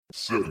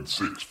7,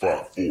 6,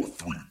 5, 4, 3,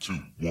 2,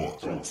 1. You'll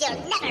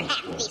never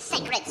have the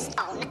sacred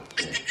stone.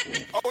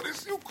 Oh,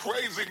 this you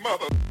crazy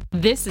mother.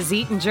 This is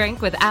Eat and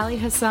Drink with Ali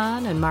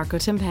Hassan and Marco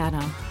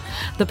Timpano,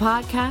 the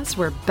podcast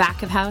where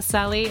back of house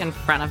Sally and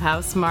front of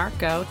house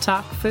Marco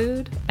talk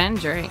food and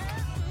drink.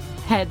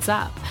 Heads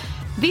up,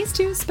 these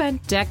two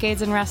spent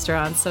decades in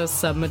restaurants, so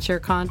some mature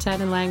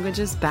content and language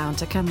is bound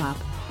to come up.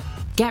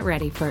 Get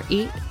ready for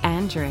Eat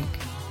and Drink.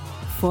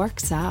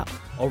 Forks up.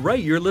 All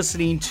right, you're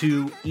listening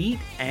to Eat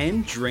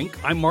and Drink.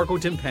 I'm Marco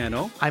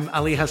Timpano. I'm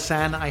Ali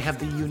Hassan. I have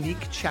the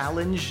unique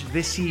challenge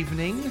this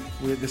evening.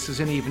 This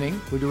is an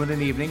evening. We're doing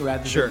an evening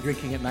rather than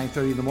drinking at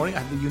 9:30 in the morning. I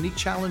have the unique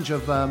challenge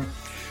of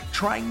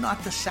trying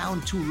not to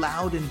sound too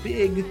loud and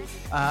big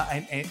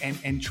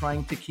and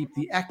trying to keep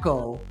the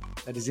echo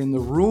that is in the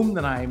room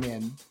that I'm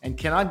in and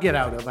cannot get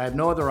out of. I have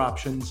no other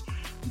options.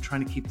 I'm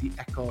trying to keep the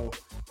echo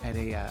at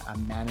a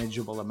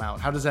manageable amount.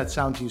 How does that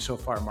sound to you so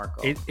far,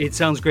 Marco? It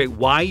sounds great.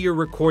 Why you're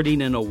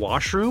recording in a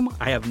washroom,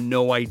 I have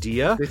no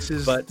idea. This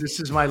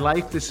is my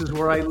life. This is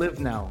where I live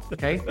now.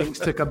 Okay, things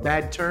took a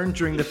bad turn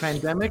during the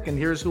pandemic, and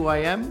here's who I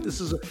am.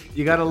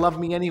 You got to love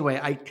me anyway.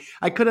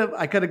 I could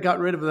have got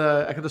rid of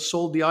I could have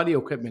sold the audio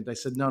equipment. I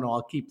said no,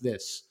 I'll keep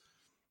this.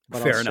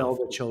 But Fair I'll enough. sell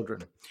the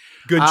children.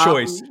 Good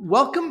choice.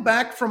 Welcome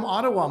back from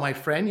Ottawa, my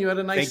friend. You had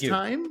a nice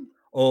time.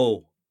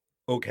 Oh.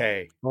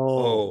 Okay.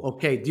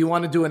 Okay. Do you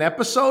want to do an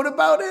episode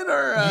about it,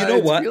 or you know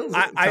what?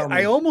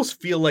 I almost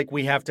feel like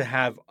we have to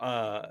have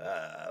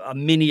a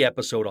mini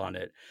episode on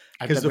it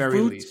because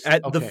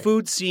the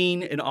food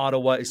scene in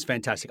Ottawa is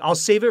fantastic. I'll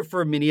save it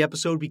for a mini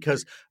episode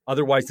because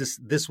otherwise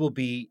this will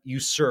be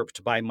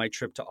usurped by my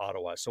trip to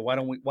Ottawa. So why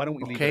don't we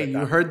leave it at that?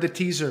 You heard the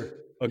teaser.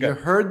 Okay. You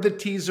heard the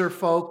teaser,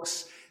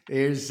 folks.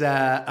 There's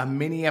a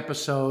mini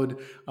episode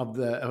of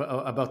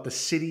about the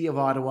city of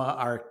Ottawa,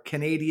 our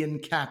Canadian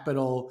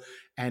capital,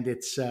 and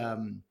its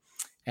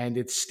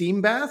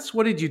steam baths.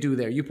 What did you do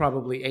there? You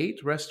probably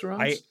ate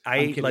restaurants.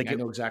 I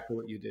know exactly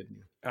what you did.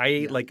 I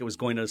ate like it was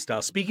going out of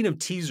style. Speaking of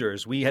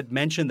teasers, we had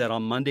mentioned that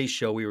on Monday's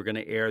show we were going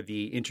to air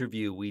the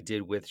interview we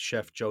did with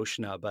Chef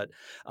Joshna, but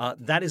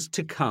that is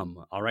to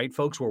come. All right,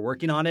 folks, we're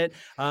working on it.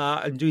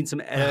 I'm doing some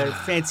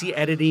fancy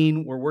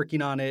editing. We're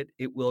working on it.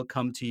 It will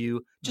come to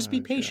you. Just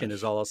be patient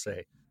is all I'll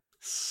say.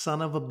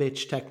 Son of a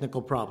bitch,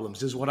 technical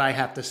problems is what I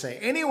have to say.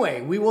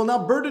 Anyway, we will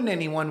not burden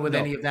anyone with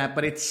any of that,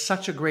 but it's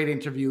such a great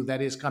interview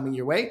that is coming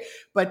your way.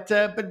 But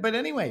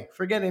anyway,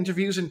 forget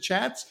interviews and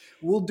chats.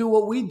 We'll do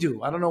what we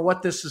do. I don't know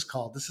what this is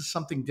called. This is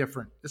something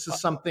different. This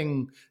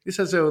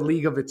has a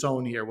league of its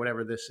own here,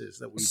 whatever this is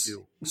that we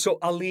do. So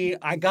Ali,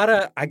 I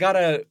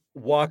gotta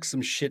walk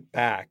some shit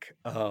back.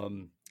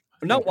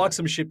 Not walk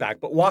some shit back,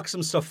 but walk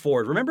some stuff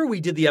forward. Remember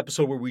we did the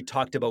episode where we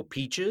talked about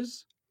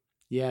peaches?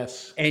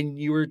 Yes. And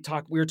we were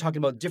talking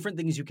about different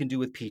things you can do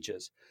with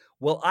peaches.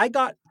 Well, I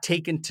got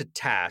taken to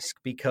task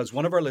because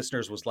one of our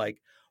listeners was like,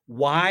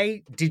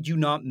 why did you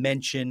not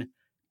mention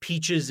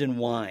peaches in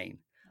wine?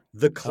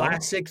 The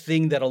classic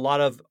thing that a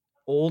lot of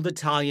old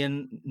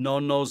Italian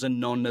nonnos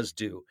and nonnas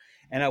do.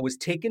 And I was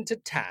taken to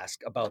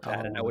task about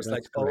that. And I was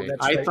like,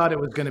 I thought it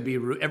was going to be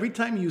rude. Every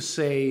time you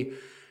suggest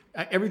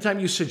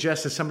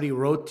that somebody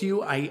wrote to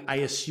you, I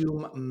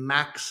assume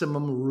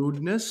maximum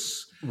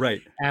rudeness.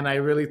 Right. And I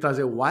really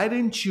thought, why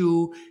didn't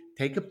you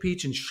take a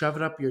peach and shove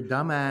it up your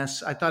dumb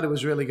ass? I thought it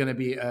was really going to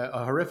be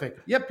a horrific.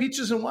 Yeah,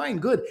 peaches and wine,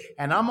 good.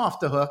 And I'm off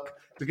the hook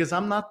because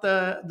I'm not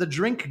the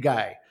drink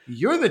guy.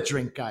 You're the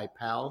drink guy,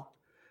 pal.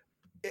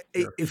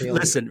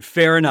 Listen,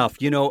 fair enough.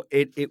 You know,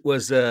 it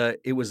was a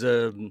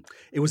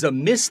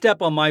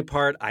misstep on my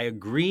part. I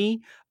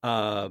agree.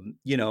 Wine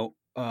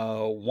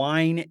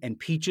and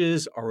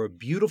peaches are a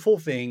beautiful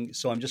thing.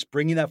 So I'm just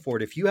bringing that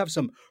forward. If you have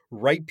some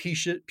ripe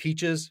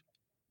peaches,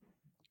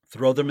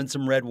 throw them in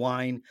some red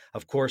wine.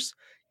 Of course,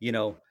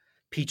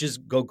 peaches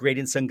go great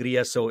in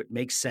sangria, so it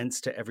makes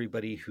sense to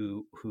everybody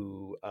who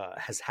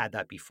has had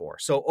that before.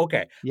 So,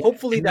 okay,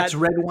 hopefully that's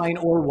red wine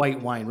or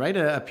white wine, right?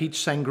 A peach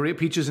sangria,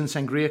 peaches in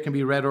sangria can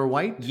be red or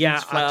white. Yeah,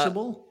 it's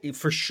flexible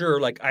for sure.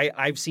 Like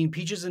I've seen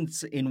peaches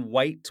in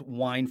white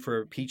wine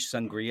for peach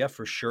sangria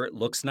for sure. It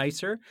looks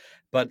nicer,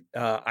 but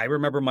I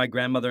remember my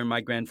grandmother and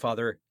my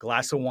grandfather,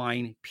 glass of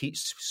wine,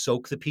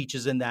 soak the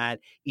peaches in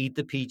that, eat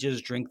the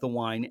peaches, drink the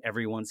wine.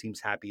 Everyone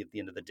seems happy at the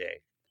end of the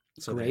day.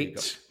 So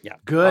great. Yeah.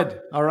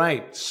 Good. All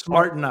right.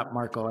 Smarten up,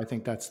 Marco. I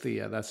think that's the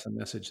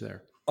message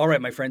there. All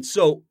right, my friend.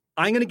 So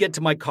I'm going to get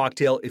to my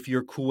cocktail if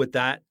you're cool with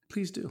that.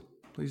 Please do.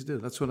 Please do.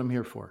 That's what I'm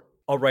here for.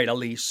 All right,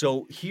 Ali.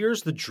 So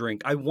here's the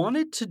drink. I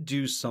wanted to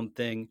do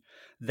something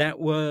that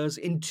was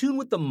in tune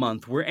with the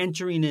month. We're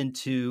entering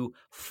into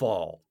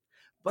fall,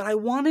 but I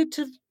wanted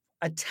to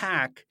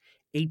attack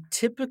a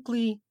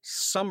typically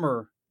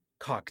summer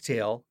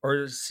cocktail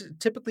or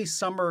typically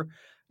summer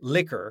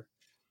liquor,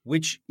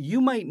 which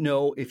you might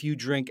know if you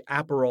drink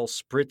Aperol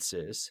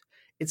spritzes.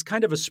 It's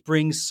kind of a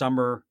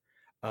spring-summer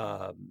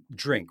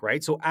drink,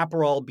 right? So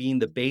Aperol being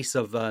the base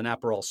of an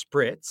Aperol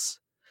spritz.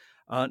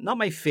 Not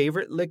my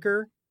favorite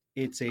liquor.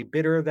 It's a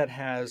bitter that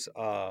has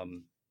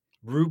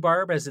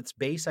rhubarb as its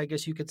base, I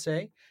guess you could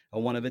say.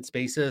 One of its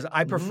bases.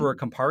 I prefer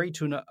Campari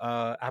tuna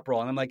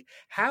Aperol. And I'm like,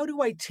 how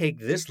do I take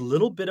this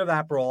little bit of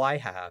Aperol I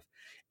have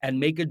and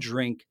make a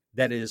drink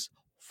that is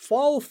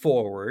fall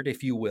forward,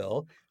 if you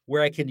will,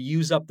 where I can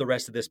use up the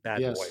rest of this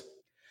bad boy?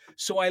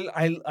 So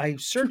I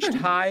searched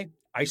high,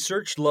 I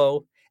searched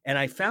low, and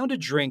I found a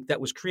drink that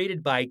was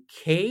created by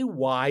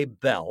K.Y.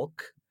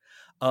 Belk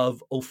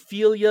of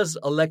Ophelia's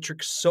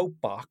Electric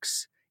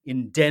Soapbox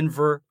in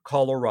Denver,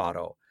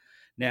 Colorado.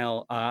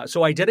 Now,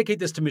 so I dedicate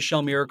this to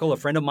Michelle Miracle, a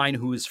friend of mine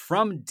who is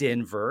from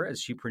Denver,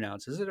 as she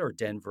pronounces it, or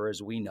Denver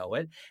as we know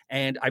it.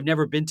 And I've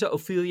never been to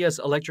Ophelia's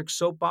Electric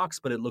Soapbox,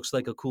 but it looks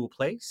like a cool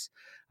place.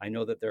 I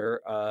know that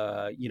they're,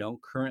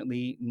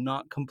 currently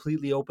not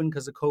completely open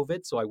because of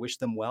COVID, so I wish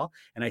them well.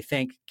 And I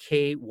thank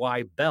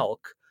K.Y.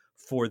 Belk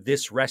for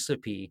this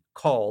recipe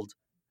called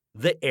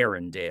the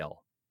Arendelle.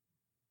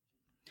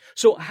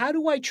 So how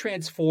do I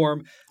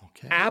transform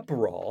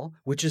Aperol,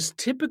 which is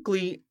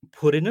typically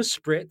put in a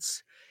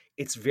spritz?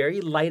 It's very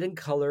light in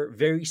color,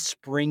 very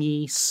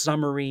springy,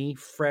 summery,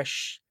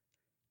 fresh,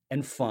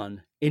 and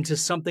fun, into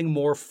something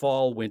more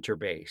fall,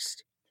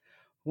 winter-based.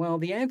 Well,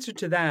 the answer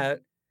to that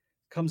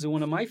comes in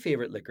one of my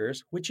favorite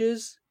liquors, which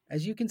is,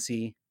 as you can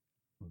see,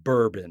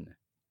 bourbon.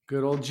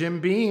 Good old Jim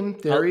Beam.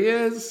 There he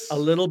is. A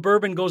little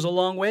bourbon goes a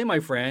long way,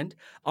 my friend.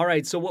 All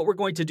right, so what we're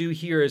going to do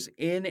here is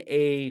in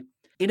a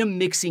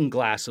mixing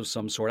glass of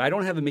some sort. I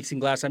don't have a mixing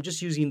glass. I'm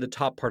just using the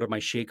top part of my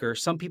shaker.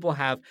 Some people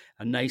have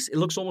a nice, it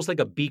looks almost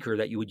like a beaker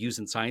that you would use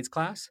in science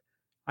class.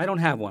 I don't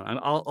have one.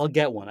 I'll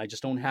get one. I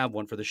just don't have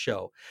one for the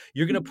show.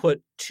 You're going to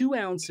put 2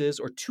 ounces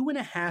or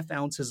 2.5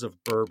 ounces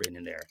of bourbon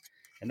in there.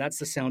 And that's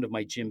the sound of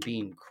my Jim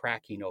Beam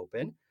cracking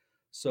open.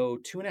 So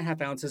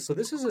 2.5 ounces. So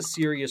this is a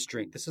serious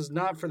drink. This is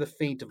not for the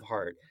faint of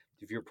heart.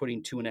 If you're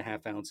putting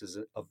 2.5 ounces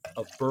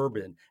of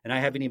bourbon, and I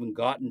haven't even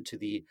gotten to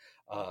the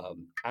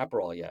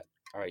Aperol yet.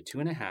 All right,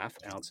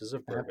 2.5 ounces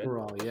of bourbon.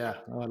 Aperol, yeah.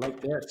 Oh, I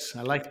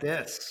like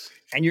this.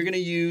 And you're going to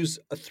use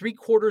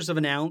 3/4 of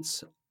an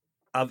ounce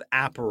of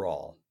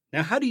Aperol.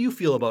 Now, how do you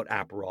feel about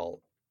Aperol?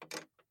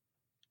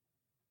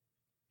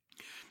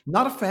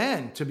 Not a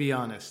fan, to be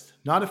honest.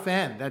 Not a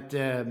fan.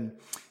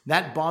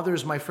 That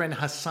bothers my friend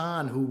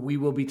Hassan, who we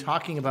will be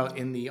talking about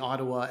in the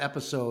Ottawa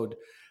episode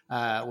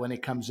when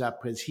it comes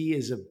up, because he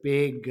is a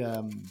big...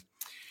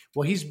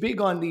 he's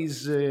big on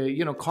these,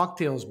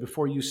 cocktails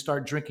before you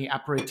start drinking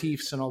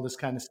aperitifs and all this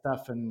kind of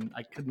stuff. And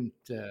I couldn't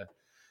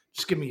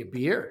just give me a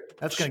beer.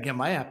 That's going to get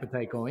my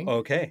appetite going.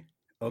 Okay.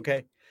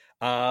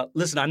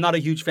 Listen, I'm not a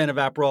huge fan of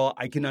Aperol.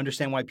 I can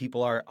understand why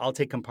people are. I'll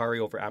take Campari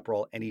over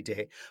Aperol any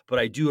day. But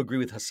I do agree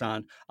with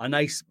Hassan. A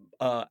nice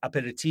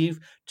aperitif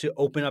to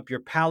open up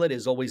your palate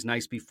is always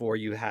nice before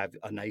you have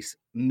a nice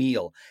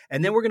meal.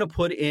 And then we're going to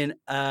put in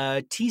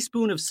a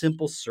teaspoon of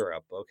simple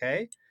syrup,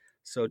 okay?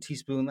 So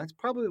teaspoon, that's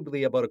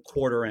probably about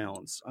 1/4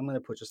 ounce. I'm going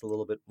to put just a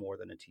little bit more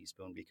than a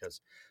teaspoon because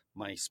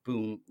my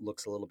spoon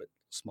looks a little bit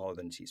smaller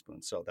than a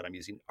teaspoon, so that I'm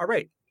using. All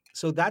right,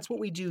 so that's what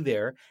we do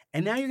there.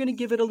 And now you're going to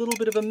give it a little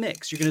bit of a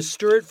mix. You're going to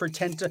stir it for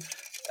 10 to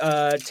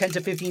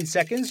 15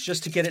 seconds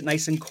just to get it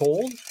nice and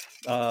cold,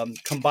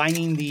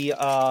 combining the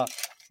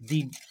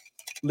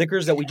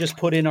liquors that we just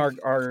put in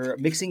our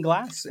mixing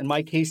glass. In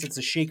my case, it's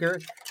a shaker,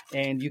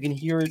 and you can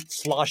hear it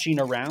sloshing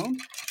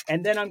around.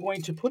 And then I'm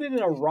going to put it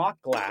in a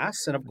rock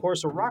glass. And of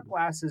course, a rock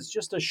glass is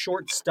just a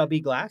short, stubby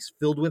glass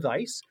filled with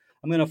ice.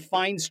 I'm going to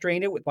fine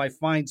strain it with my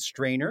fine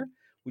strainer,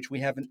 which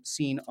we haven't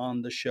seen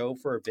on the show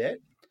for a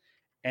bit.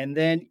 And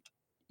then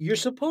you're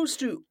supposed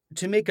to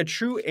make a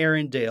true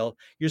Arendelle,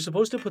 you're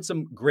supposed to put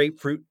some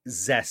grapefruit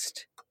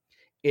zest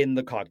in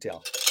the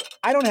cocktail.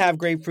 I don't have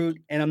grapefruit,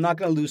 and I'm not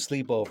going to lose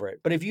sleep over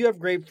it. But if you have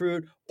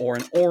grapefruit or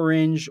an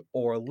orange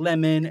or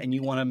lemon and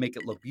you want to make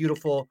it look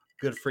beautiful,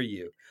 good for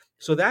you.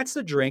 So that's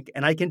the drink.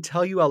 And I can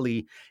tell you,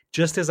 Ali,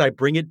 just as I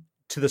bring it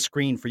to the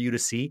screen for you to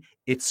see,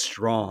 it's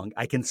strong.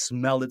 I can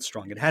smell it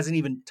strong. It hasn't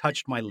even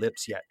touched my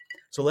lips yet.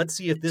 So let's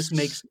see if this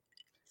makes...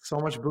 So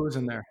much booze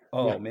in there.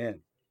 Oh, yeah. Man.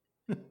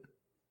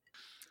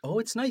 Oh,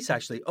 it's nice,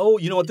 actually. Oh,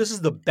 you know what? This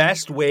is the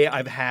best way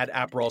I've had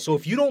Aperol. So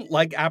if you don't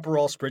like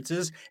Aperol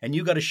spritzes and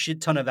you got a shit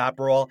ton of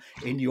Aperol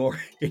in your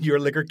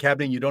liquor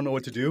cabinet and you don't know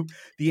what to do,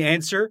 the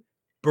answer,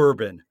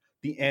 bourbon.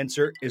 The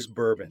answer is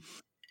bourbon.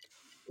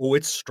 Oh,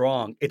 it's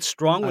strong. It's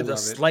strong with a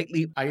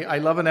slightly... I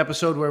love an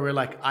episode where we're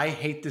like, I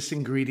hate this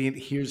ingredient.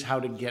 Here's how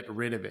to get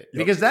rid of it.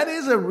 Yep. Because that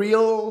is a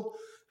real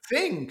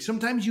thing.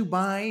 Sometimes you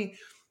buy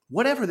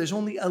whatever. There's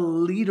only a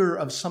liter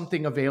of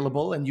something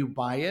available and you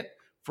buy it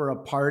for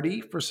a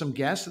party, for some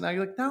guests. And now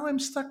you're like, now I'm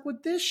stuck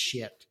with this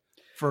shit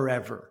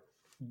forever.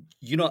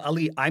 You know,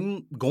 Ali,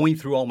 I'm going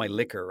through all my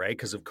liquor, right,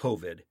 because of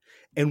COVID.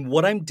 And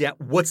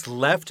what's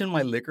left in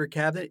my liquor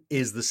cabinet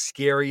is the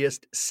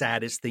scariest,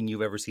 saddest thing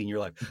you've ever seen in your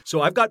life.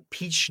 So I've got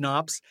peach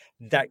schnapps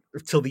that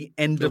till the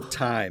end of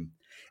time.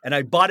 And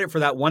I bought it for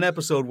that one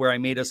episode where I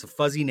made us a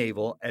fuzzy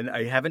navel, and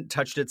I haven't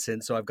touched it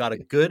since. So I've got a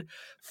good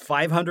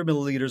 500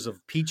 milliliters of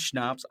peach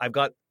schnapps. I've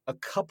got a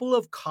couple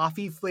of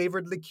coffee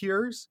flavored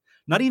liqueurs,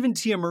 not even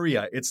Tia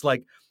Maria. It's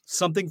like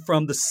something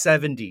from the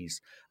 70s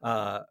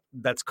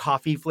that's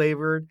coffee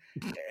flavored.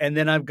 And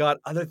then I've got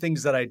other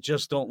things that I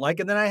just don't like.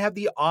 And then I have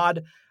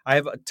I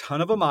have a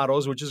ton of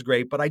Amados, which is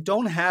great, but I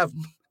don't have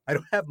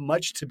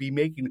much to be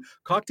making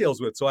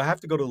cocktails with. So I have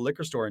to go to the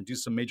liquor store and do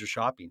some major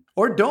shopping.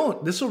 Or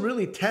don't. This will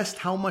really test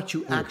how much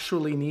you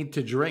actually need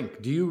to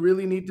drink. Do you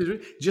really need to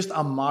drink? Just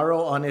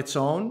Amaro on its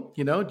own,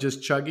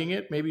 just chugging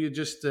it. Maybe you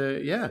just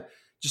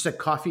a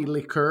coffee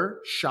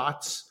liqueur,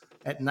 shots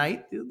at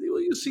night.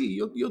 You'll see.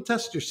 You'll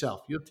test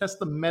yourself. You'll test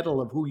the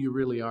mettle of who you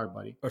really are,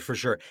 buddy. For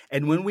sure.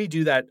 And when we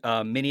do that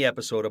mini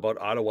episode about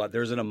Ottawa,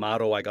 there's an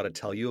Amado I got to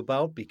tell you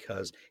about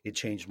because it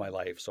changed my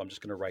life. So I'm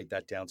just going to write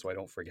that down so I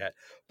don't forget.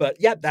 But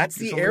yeah, that's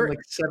the area.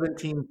 Like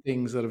 17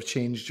 things that have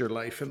changed your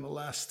life in the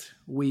last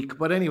week.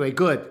 But anyway,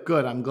 good.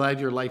 I'm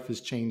glad your life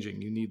is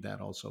changing. You need that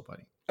also,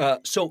 buddy.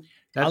 So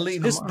Ali,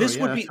 this is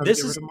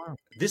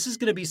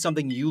going to be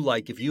something you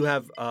like if you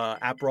have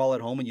Aperol at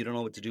home and you don't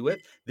know what to do with.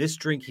 This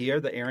drink here,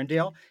 the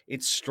Arendelle,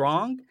 it's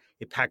strong.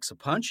 It packs a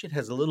punch. It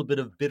has a little bit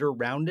of bitter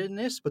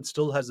roundedness, but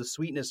still has the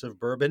sweetness of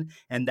bourbon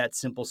and that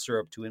simple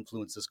syrup to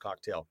influence this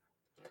cocktail.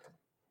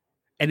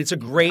 And it's a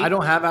great. I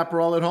don't have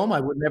Aperol at home. I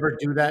would never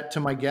do that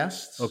to my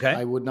guests. Okay.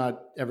 I would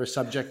not ever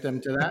subject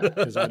them to that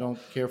because I don't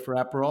care for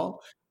Aperol.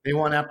 They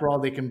want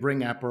Aperol, they can bring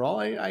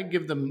Aperol. I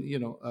give them,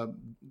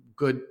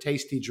 good,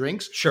 tasty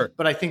drinks. Sure.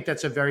 But I think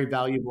that's a very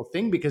valuable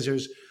thing because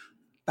there's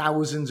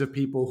thousands of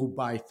people who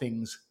buy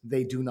things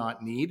they do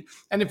not need.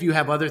 And if you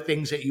have other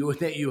things that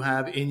you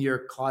have in your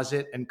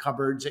closet and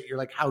cupboards that you're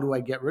like, how do I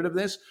get rid of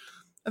this?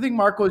 I think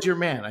Marco's your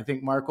man. I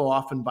think Marco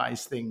often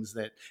buys things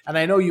and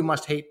I know you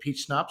must hate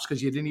peach schnapps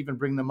because you didn't even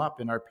bring them up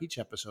in our peach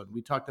episode.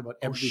 We talked about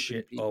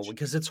everything peach. Oh,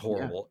 because it's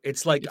horrible. Yeah.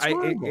 It's like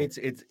horrible.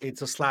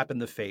 It's a slap in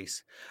the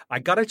face. I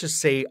gotta just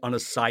say on a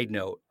side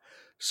note.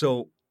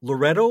 So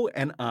Loretto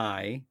and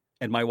I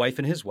and my wife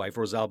and his wife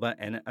Rosalba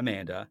and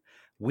Amanda,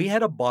 we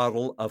had a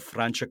bottle of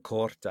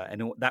Franciacorta,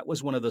 and that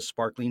was one of the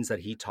sparklings that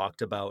he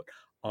talked about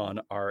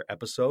on our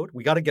episode.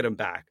 We got to get him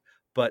back,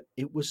 but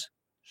it was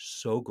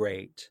so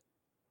great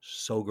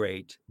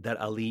that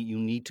Ali, you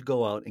need to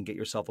go out and get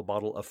yourself a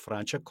bottle of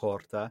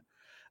Franciacorta,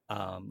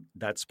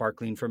 that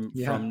sparkling from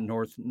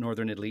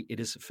northern Italy. It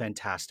is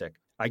fantastic.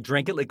 I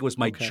drank it like it was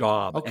my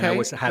job, and I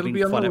was having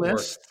fun at work.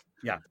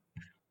 Yeah.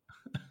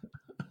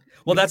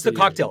 Well, that's the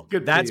cocktail.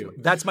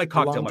 That's my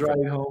cocktail.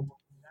 Drive home.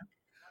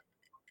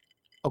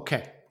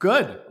 Okay,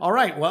 good. All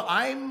right. Well,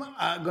 I'm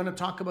going to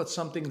talk about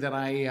something that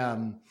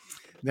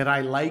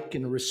I like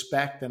and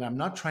respect, and I'm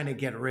not trying to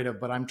get rid of,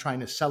 but I'm trying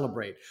to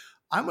celebrate.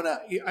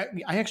 I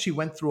actually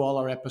went through all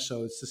our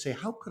episodes to say,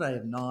 how could I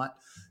have not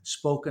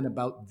spoken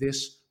about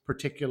this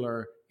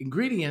particular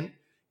ingredient,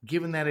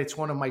 given that it's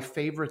one of my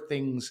favorite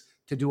things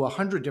to do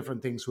 100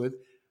 different things with,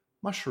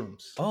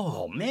 mushrooms.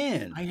 Oh,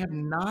 man. I have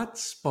not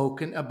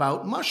spoken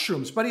about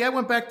mushrooms. Buddy, I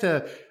went back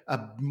to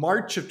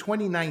March of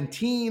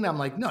 2019. I'm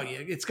like, no,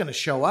 it's going to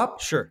show up.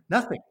 Sure.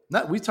 Nothing.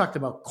 We talked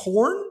about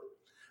corn.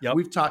 Yep.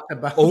 We've talked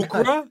about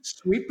okra,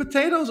 sweet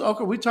potatoes,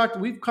 okra.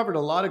 We've covered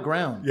a lot of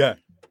ground. Yeah.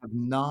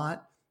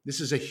 This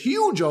is a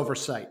huge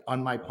oversight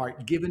on my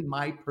part, given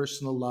my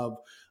personal love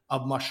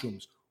of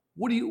mushrooms.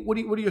 What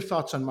are your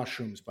thoughts on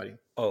mushrooms, buddy?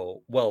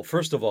 Oh, well,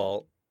 first of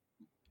all,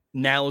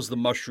 now is the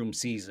mushroom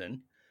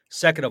season.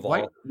 Second of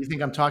all, you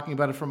think I'm talking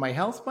about it for my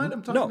health, bud?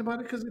 I'm talking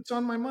about it because it's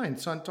on my mind.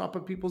 It's on top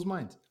of people's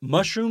minds.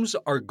 Mushrooms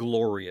are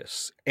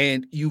glorious.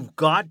 And you've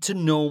got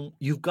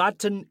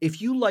to,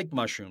 if you like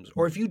mushrooms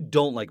or if you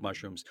don't like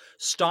mushrooms,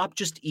 stop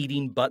just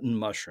eating button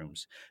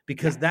mushrooms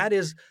because that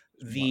is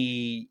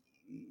the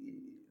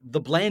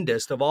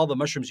blandest of all the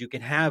mushrooms you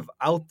can have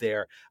out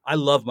there. I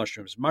love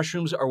mushrooms.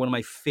 Mushrooms are one of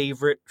my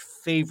favorite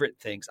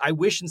things. I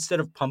wish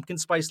instead of pumpkin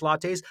spice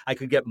lattes, I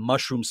could get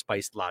mushroom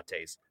spiced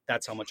lattes.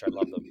 That's how much I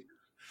love them.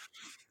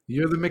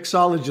 You're the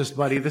mixologist,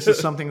 buddy. This is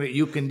something that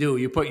you can do.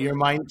 You put your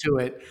mind to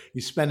it.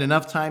 You spend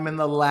enough time in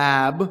the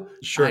lab,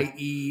 sure,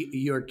 i.e.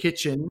 your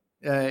kitchen,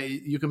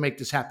 you can make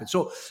this happen.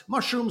 So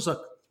mushrooms,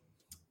 look,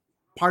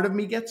 part of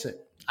me gets it.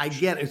 I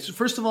get it.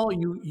 First of all,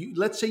 you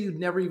let's say you'd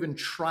never even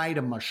tried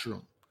a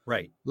mushroom.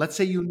 Right. Let's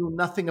say you knew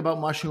nothing about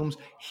mushrooms.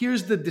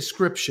 Here's the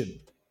description.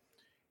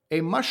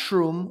 A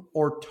mushroom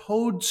or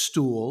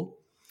toadstool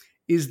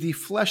is the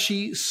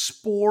fleshy,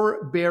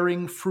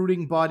 spore-bearing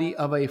fruiting body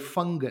of a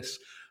fungus.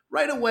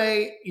 Right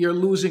away, you're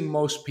losing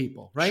most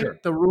people, right? Sure.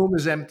 The room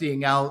is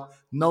emptying out.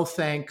 No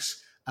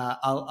thanks.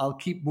 I'll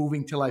keep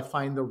moving till I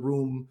find the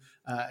room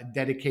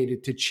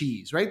dedicated to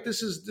cheese, right?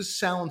 This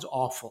sounds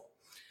awful.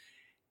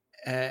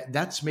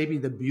 That's maybe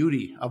the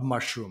beauty of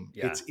mushroom.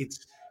 Yeah.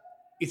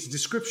 Its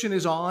description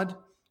is odd.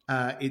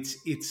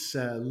 Its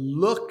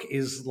look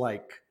is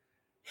like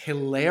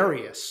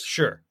hilarious.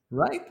 Sure.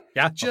 Right?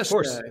 Yeah, just of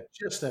course.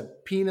 Just a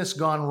penis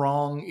gone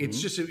wrong. It's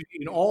just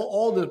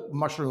all the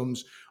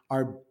mushrooms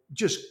are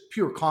just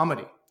pure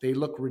comedy. They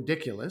look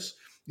ridiculous.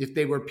 If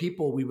they were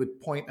people, we would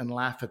point and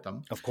laugh at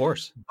them. Of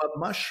course. But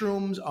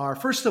mushrooms are,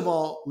 first of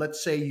all,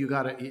 let's say you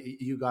got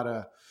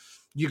a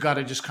you got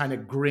to just kind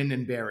of grin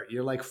and bear it.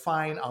 You're like,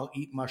 fine, I'll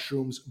eat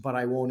mushrooms, but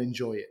I won't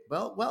enjoy it.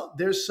 Well,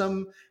 there's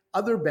some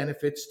other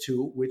benefits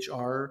too, which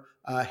are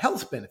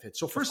health benefits.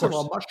 So first of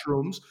all,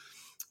 mushrooms,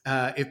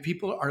 if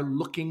people are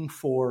looking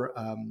for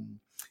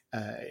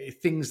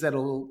things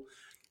that'll,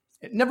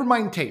 never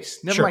mind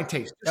taste,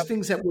 just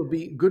things that will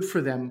be good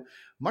for them.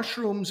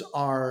 Mushrooms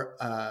are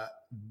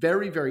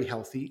very, very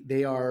healthy.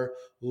 They are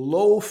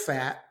low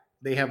fat.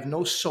 They have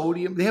no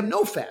sodium. They have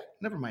no fat.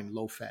 Never mind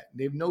low fat.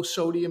 They have no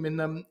sodium in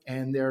them,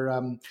 and they're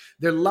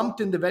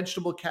lumped in the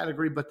vegetable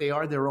category, but they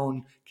are their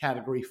own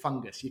category,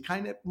 fungus.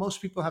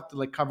 Most people have to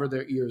like cover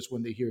their ears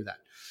when they hear that.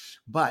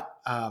 But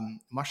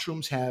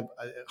mushrooms have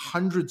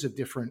hundreds of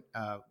different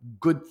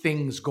good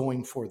things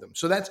going for them.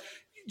 So that's,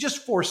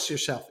 just force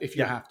yourself if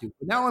you have to.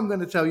 But now I'm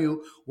going to tell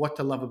you what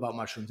to love about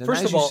mushrooms. And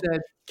first of all,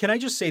 can I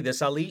just say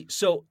this, Ali?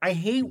 So I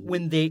hate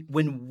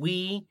when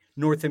we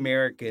North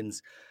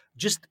Americans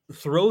just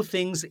throw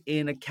things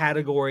in a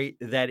category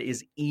that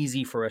is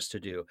easy for us to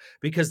do.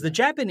 Because the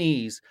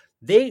Japanese,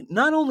 they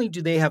not only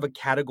do they have a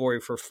category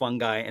for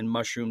fungi and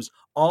mushrooms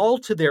all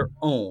to their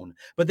own,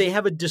 but they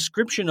have a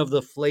description of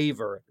the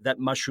flavor that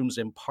mushrooms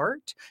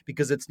impart,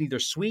 because it's neither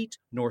sweet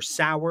nor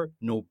sour,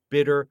 nor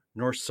bitter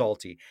nor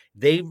salty.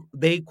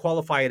 They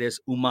qualify it as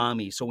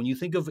umami. So when you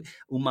think of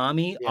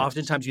umami,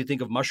 oftentimes you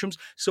think of mushrooms.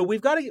 So we've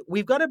got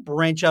to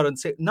branch out and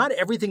say not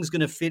everything's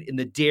going to fit in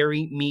the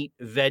dairy, meat,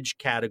 veg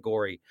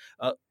category.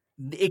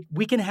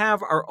 We can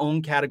have our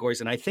own categories,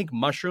 and I think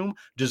mushroom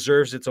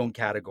deserves its own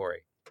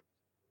category.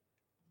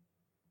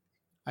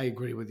 I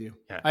agree with you.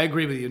 Yeah. I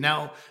agree with you.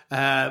 Now,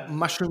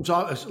 mushrooms,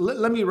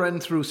 let me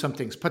run through some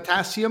things.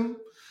 Potassium,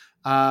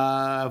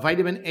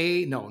 vitamin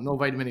A, no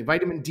vitamin A,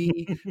 vitamin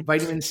D,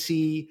 vitamin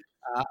C,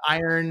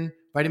 iron,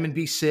 vitamin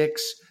B6,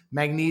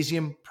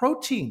 magnesium,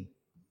 protein.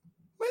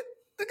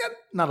 They got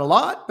not a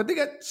lot, but they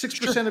got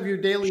 6% of your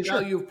daily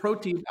value of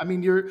protein. I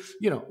mean,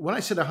 when I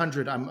said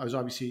 100, I was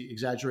obviously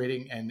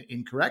exaggerating and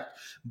incorrect,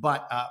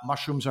 but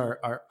mushrooms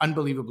are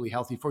unbelievably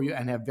healthy for you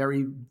and have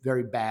very,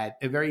 very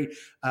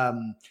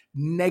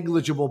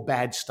negligible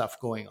bad stuff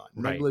going on.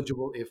 Right.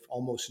 Negligible, if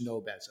almost no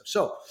bad stuff.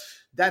 So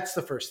that's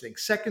the first thing.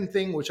 Second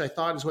thing, which I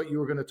thought is what you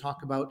were going to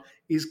talk about,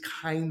 is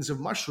kinds of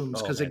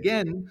mushrooms. Because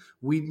again,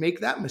 we make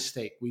that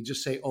mistake. We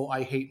just say, oh,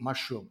 I hate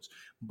mushrooms.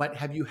 But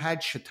have you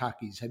had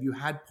shiitakes? Have you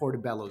had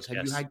portobellos?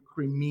 Have you had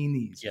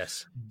creminis?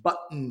 Yes.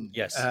 Button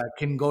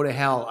can go to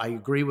hell. I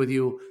agree with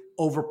you.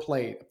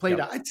 Overplayed.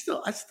 I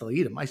still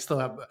eat them. I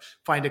still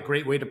find a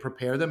great way to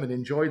prepare them and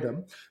enjoy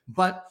them.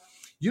 But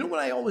you know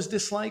what I always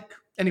dislike?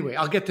 Anyway,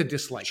 I'll get to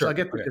dislike. Sure. So I'll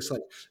get to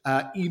dislike.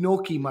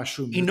 Enoki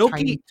mushrooms.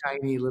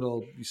 Tiny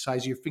little,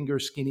 size of your finger,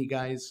 skinny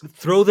guys.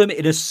 Throw them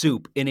in a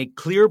soup, in a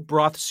clear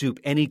broth soup.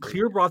 Any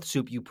clear broth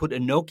soup, you put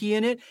enoki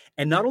in it,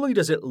 and not only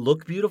does it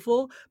look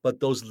beautiful,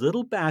 but those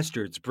little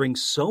bastards bring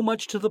so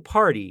much to the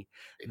party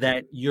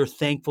that you're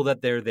thankful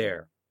that they're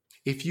there.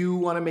 If you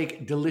want to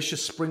make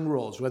delicious spring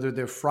rolls, whether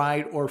they're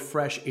fried or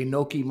fresh,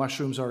 enoki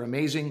mushrooms are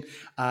amazing.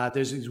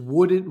 There's these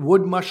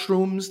wood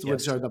mushrooms,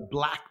 which are the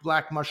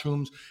black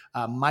mushrooms.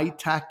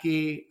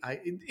 Maitake.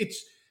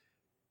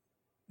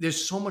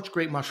 There's so much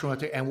great mushroom out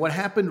there. And what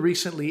happened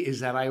recently is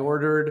that I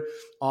ordered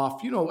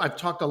off, I've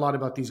talked a lot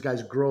about these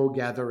guys, Grow,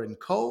 Gather, and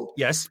Co.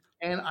 Yes.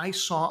 And I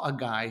saw a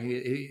guy,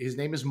 his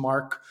name is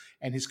Mark,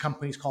 and his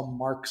company is called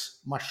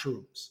Mark's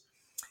Mushrooms.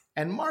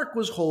 And Mark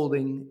was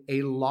holding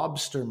a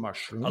lobster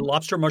mushroom.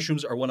 Lobster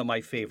mushrooms are one of my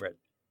favorite.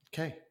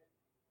 Okay.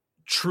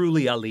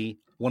 Truly, Ali,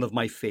 one of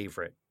my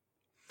favorite.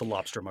 The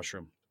lobster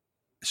mushroom.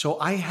 So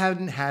I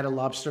hadn't had a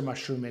lobster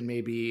mushroom in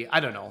maybe,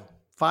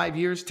 5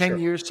 years, 10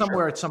 years,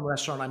 somewhere at some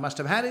restaurant I must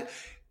have had it.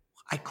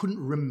 I couldn't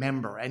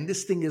remember. And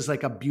this thing is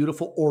like a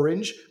beautiful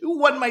orange,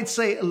 one might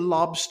say a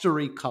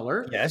lobstery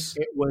color. Yes.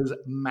 It was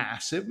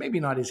massive, maybe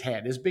not his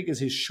head, as big as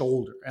his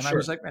shoulder. And I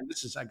was like, man,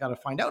 I got to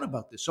find out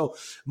about this. So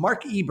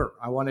Mark Eber,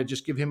 I want to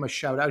just give him a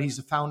shout out. He's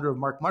the founder of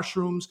Mark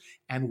Mushrooms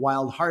and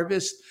Wild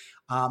Harvest.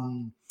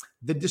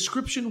 The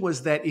description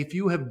was that if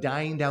you have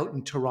dined out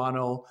in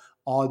Toronto,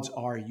 odds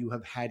are you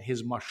have had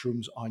his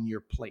mushrooms on your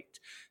plate.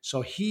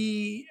 So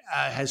he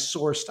has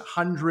sourced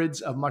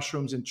hundreds of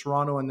mushrooms in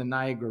Toronto and the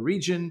Niagara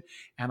region.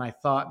 And I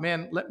thought,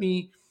 man, let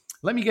me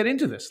get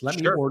into this. Let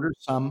me order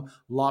some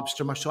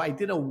lobster mushroom. So I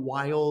did a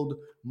wild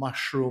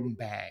mushroom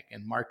bag,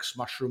 and Mark's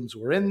mushrooms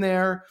were in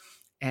there.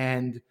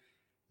 And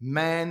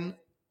man,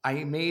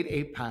 I made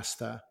a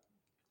pasta.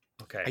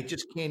 Okay. I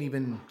just can't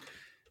even.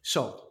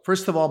 So,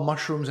 first of all,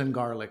 mushrooms and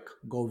garlic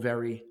go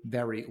very,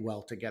 very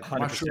well together. 100%.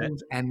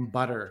 Mushrooms and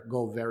butter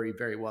go very,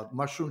 very well.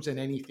 Mushrooms and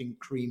anything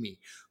creamy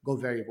go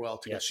very well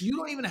together. Yes. So you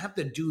don't even have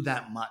to do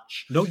that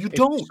much. No, you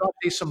don't. You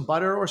saute some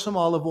butter or some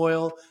olive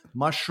oil,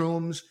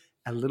 mushrooms,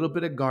 a little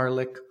bit of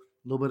garlic, a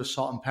little bit of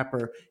salt and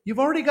pepper. You've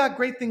already got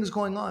great things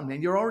going on,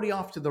 man. You're already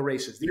off to the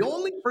races. The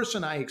only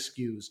person I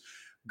excuse,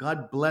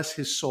 God bless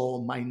his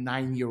soul, my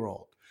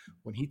 9-year-old.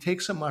 When he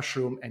takes a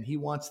mushroom and he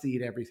wants to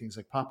eat everything, he's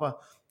like, Papa,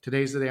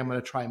 today's the day I'm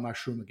going to try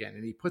mushroom again.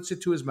 And he puts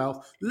it to his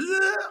mouth.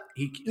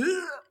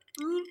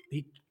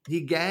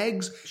 he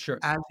gags Sure.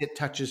 as it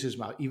touches his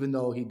mouth, even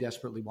though he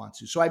desperately wants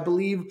to. So I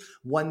believe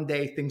one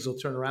day things will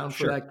turn around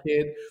for that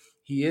kid.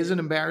 He is an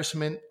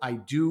embarrassment. I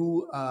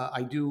do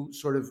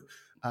sort of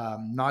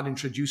not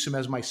introduce him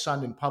as my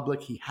son in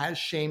public. He has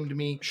shamed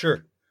me.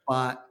 Sure.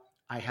 But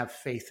I have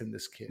faith in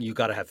this kid. You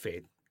got to have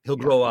faith. He'll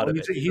grow out of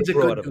it. He's a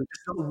good dude.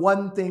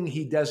 One thing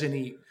he doesn't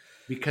eat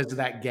because of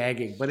that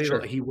gagging, but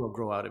he will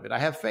grow out of it. I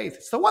have faith.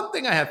 It's the one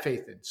thing I have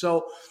faith in.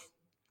 So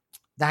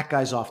that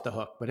guy's off the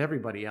hook, but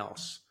everybody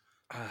else,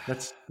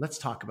 let's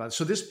talk about it.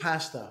 So this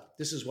pasta,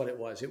 this is what it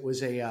was. It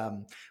was a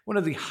one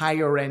of the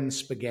higher end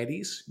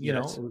spaghettis. You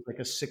know, it was like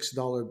a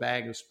 $6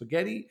 bag of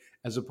spaghetti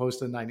as opposed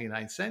to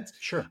 99 cents.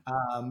 Sure.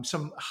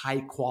 Some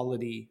high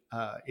quality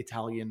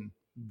Italian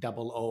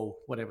double O,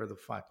 whatever the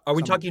fuck. Are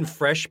we talking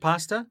fresh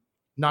pasta?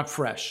 Not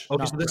fresh.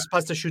 Okay, so this is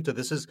pasta asciutta.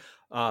 This is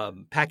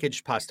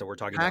packaged pasta we're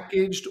talking about.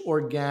 Packaged,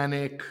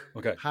 organic,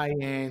 okay, high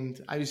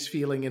end. I was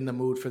feeling in the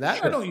mood for that.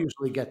 Sure. I don't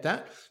usually get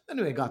that.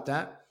 Anyway, I got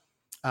that.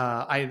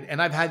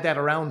 I've had that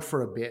around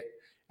for a bit.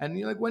 And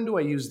you're like, when do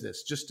I use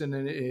this? Just in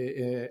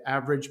an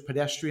average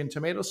pedestrian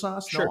tomato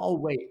sauce? Sure. No, I'll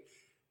wait.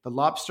 The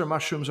lobster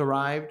mushrooms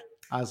arrived.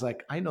 I was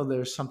like, I know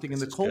there's something in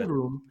the cold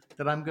room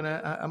that I'm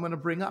gonna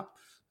bring up.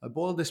 I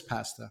boiled this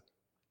pasta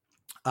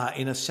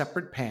in a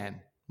separate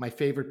pan. My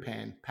favorite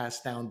pan,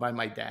 passed down by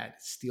my dad,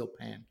 steel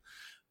pan.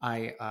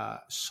 I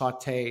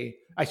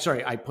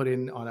put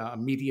in on a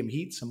medium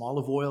heat some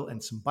olive oil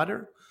and some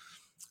butter.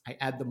 I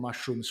add the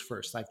mushrooms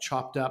first. I've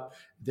chopped up.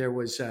 There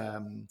was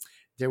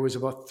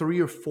about 3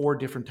 or 4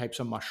 different types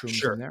of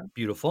mushrooms in there.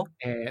 Beautiful.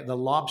 The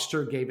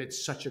lobster gave it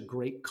such a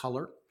great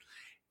color.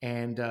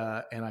 And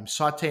I'm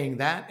sauteing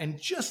that. And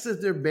just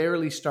as they're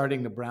barely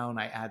starting to brown,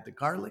 I add the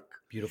garlic.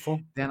 Beautiful.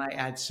 Then I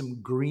add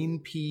some green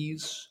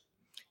peas.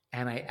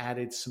 And I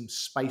added some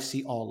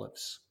spicy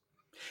olives.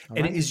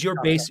 And is your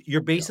base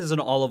is an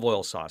olive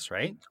oil sauce,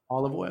 right?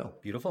 Olive oil.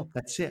 Beautiful.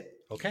 That's it.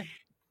 Okay.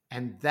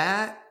 And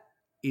that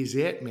is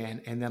it,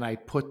 man. And then I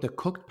put the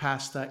cooked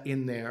pasta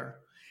in there,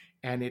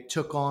 and it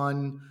took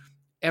on,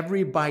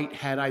 every bite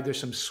had either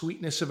some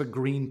sweetness of a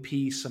green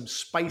pea, some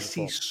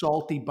spicy,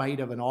 salty bite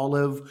of an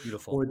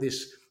olive, or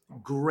this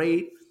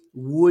great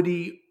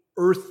woody,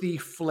 earthy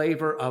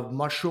flavor of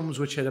mushrooms,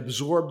 which had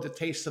absorbed the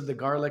taste of the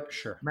garlic.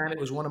 Sure. Man, it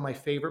was one of my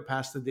favorite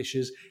pasta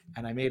dishes,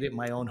 and I made it in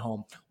my own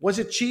home. Was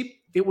it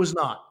cheap? It was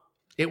not.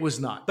 It was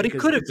not. But it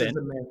could have been.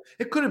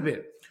 It could have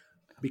been.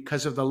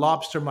 Because of the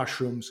lobster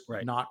mushrooms,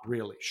 not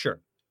really. Sure.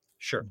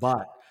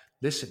 But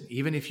listen,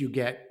 even if you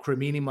get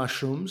cremini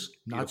mushrooms,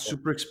 not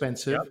super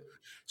expensive,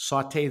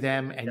 saute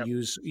them and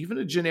use even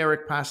a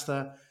generic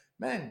pasta,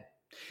 man,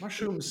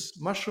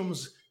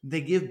 mushrooms,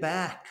 they give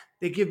back.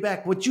 They give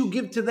back. What you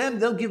give to them,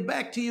 they'll give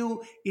back to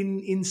you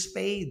in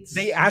spades.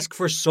 They ask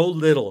for so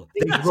little.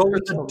 They grow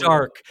in the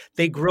dark.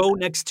 They grow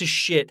next to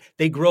shit.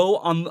 They grow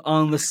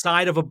on the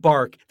side of a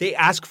bark. They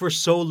ask for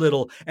so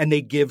little, and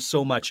they give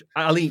so much.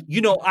 Ali,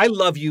 you know, I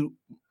love you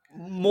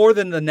more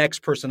than the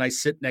next person I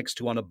sit next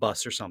to on a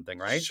bus or something,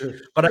 right? Sure,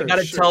 but I got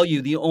to tell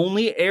you, the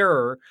only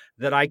error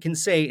that I can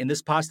say in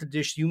this pasta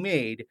dish you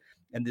made,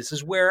 and this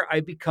is where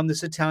I become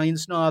this Italian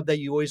snob that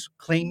you always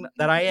claim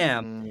that I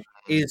am,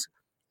 is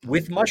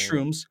with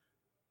mushrooms,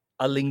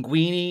 a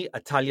linguine,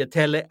 a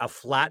tagliatelle, a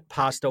flat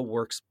pasta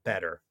works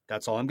better.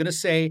 That's all I'm going to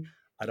say.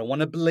 I don't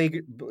want to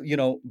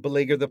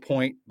belabor the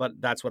point, but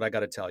that's what I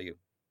got to tell you.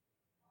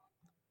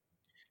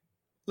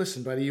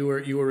 Listen, buddy, you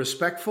were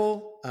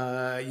respectful.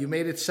 You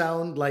made it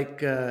sound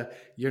like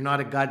you're not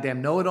a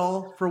goddamn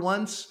know-it-all for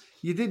once.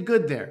 You did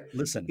good there.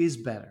 Listen. Is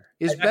better.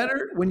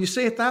 Better. When you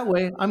say it that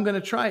way, I'm going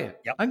to try it.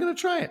 Yep. I'm going to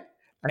try it.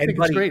 I think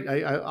it's great.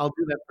 I'll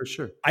do that for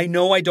sure. I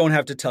know I don't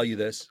have to tell you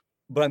this,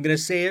 but I'm going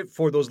to say it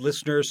for those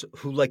listeners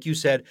who, like you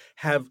said,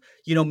 have,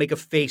 make a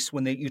face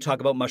when you talk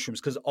about mushrooms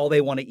because all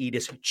they want to eat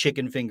is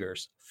chicken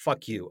fingers.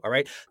 Fuck you. All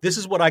right. This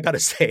is what I got to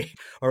say.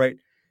 All right.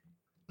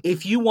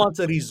 If you want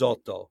a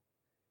risotto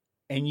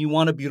and you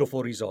want a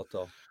beautiful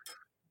risotto,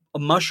 a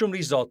mushroom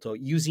risotto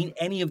using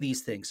any of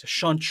these things,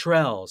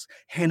 chanterelles,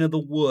 hen of the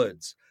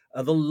woods,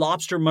 the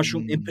lobster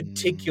mushroom in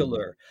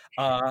particular.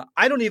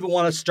 I don't even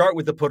want to start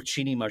with the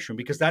porcini mushroom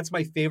because that's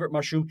my favorite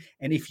mushroom.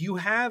 And if you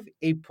have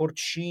a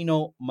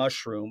porcino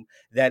mushroom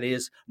that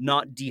is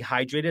not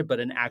dehydrated, but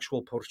an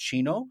actual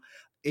porcino,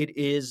 it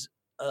is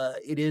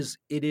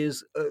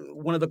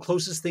one of the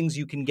closest things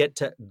you can get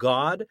to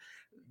God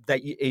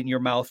in your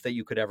mouth that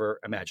you could ever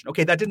imagine.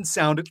 Okay, that didn't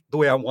sound the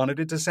way I wanted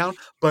it to sound,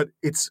 but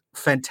it's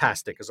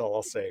fantastic is all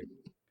I'll say.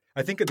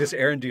 I think this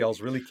Aaron deal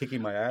is really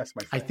kicking my ass,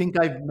 my friend. I think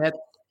I've met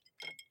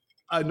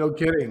no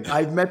kidding.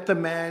 I've met the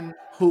man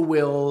who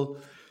will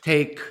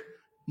take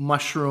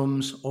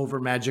mushrooms over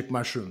magic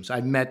mushrooms.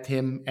 I met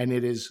him, and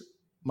it is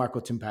Marco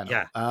Timpano.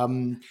 Yeah.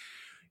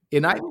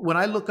 When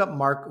I look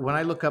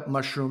up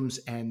mushrooms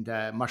and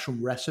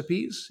mushroom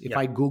recipes, if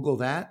I Google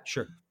that,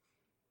 sure,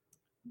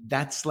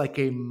 that's like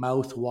a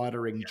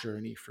mouth-watering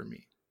journey for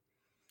me.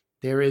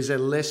 There is a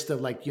list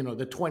of like,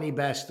 the 20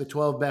 best, the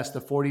 12 best,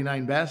 the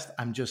 49 best.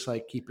 I'm just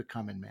like, keep it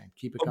coming, man.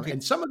 Keep it coming.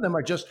 And some of them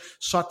are just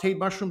sauteed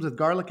mushrooms with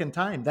garlic and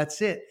thyme. That's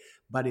it.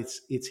 But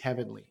it's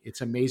heavenly.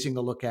 It's amazing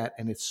to look at,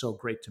 and it's so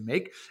great to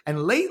make.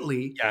 And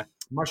lately,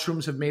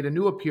 mushrooms have made a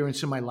new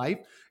appearance in my life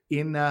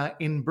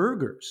in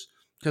burgers,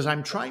 because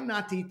I'm trying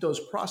not to eat those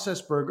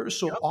processed burgers.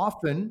 So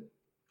often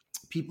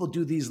people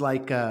do these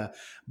like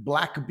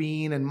black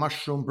bean and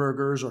mushroom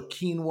burgers, or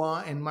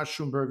quinoa and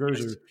mushroom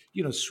burgers,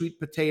 or sweet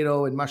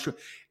potato and mushroom,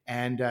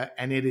 and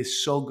it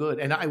is so good.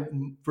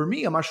 And for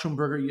me, a mushroom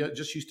burger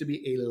just used to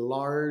be a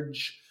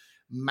large,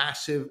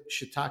 massive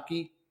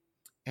shiitake,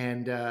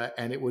 and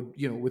it would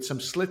with some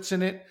slits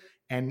in it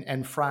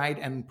and fried,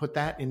 and put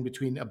that in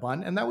between a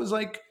bun, and that was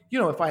like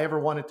if I ever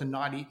wanted to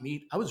not eat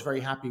meat, I was very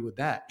happy with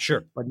that.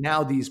 Sure. But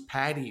now these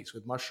patties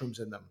with mushrooms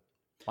in them,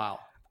 wow.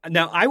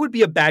 Now, I would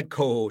be a bad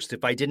co-host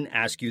if I didn't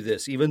ask you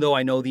this, even though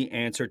I know the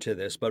answer to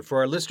this. But for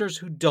our listeners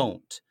who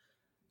don't,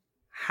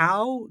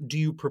 how do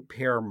you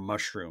prepare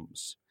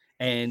mushrooms?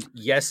 And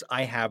yes,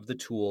 I have the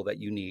tool that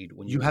you need.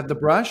 When you have the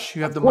brush?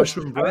 You have the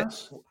mushroom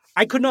brush?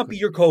 I could not be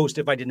your co-host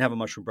if I didn't have a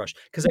mushroom brush.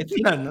 Because I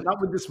think not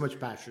with this much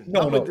passion.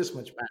 Not with this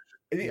much passion.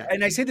 Yeah.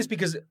 And I say this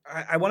because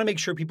I want to make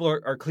sure people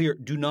are clear.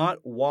 Do not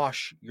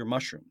wash your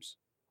mushrooms.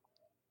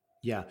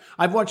 Yeah,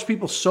 I've watched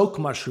people soak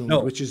mushrooms,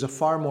 which is a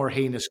far more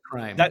heinous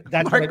crime.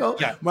 That's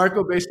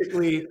Marco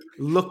basically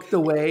looked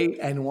away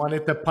and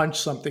wanted to punch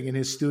something in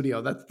his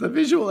studio. That's the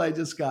visual I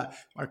just got.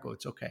 Marco,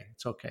 it's okay.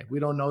 It's okay. We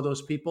don't know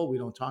those people. We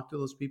don't talk to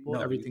those people.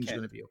 No, everything's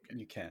going to be okay.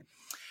 You can't.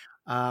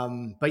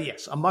 But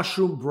yes, a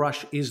mushroom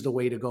brush is the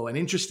way to go. And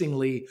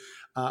interestingly,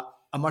 a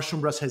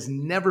mushroom brush has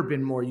never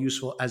been more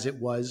useful as it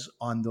was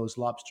on those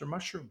lobster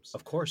mushrooms.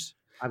 Of course.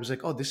 I was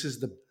like, oh, this is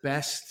the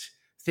best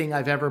thing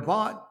I've ever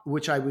bought,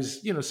 which I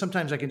was,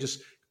 sometimes I can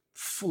just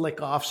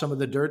flick off some of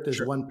the dirt.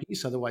 There's one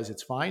piece, otherwise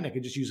it's fine. I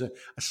could just use a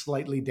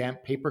slightly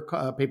damp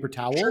paper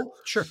towel.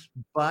 Sure.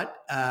 But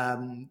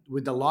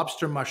with the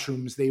lobster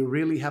mushrooms, they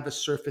really have a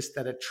surface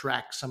that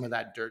attracts some of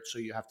that dirt. So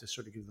you have to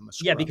sort of give them a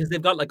scrub. Yeah, because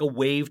they've got like a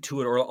wave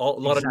to it, or a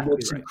lot of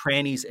nooks and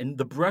crannies. And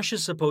the brush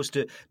is supposed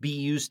to be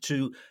used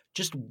to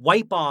just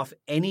wipe off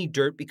any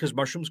dirt, because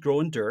mushrooms grow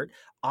in dirt,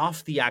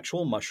 off the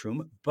actual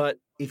mushroom. But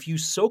if you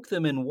soak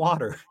them in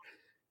water,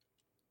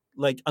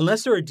 like,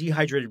 unless they're a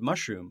dehydrated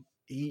mushroom,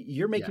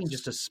 you're making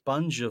just a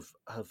sponge of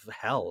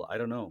hell. I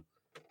don't know.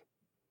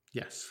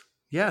 Yes.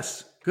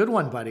 Good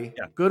one, buddy.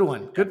 Yeah. Good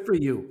one. Good for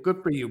you.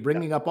 Good for you.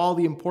 Bringing up all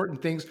the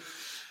important things.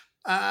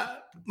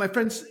 My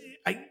friends,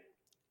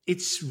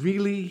 it's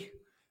really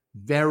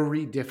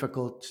very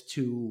difficult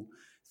to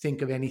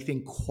think of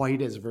anything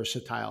quite as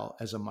versatile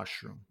as a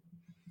mushroom.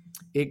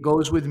 It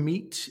goes with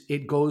meat.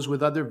 It goes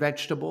with other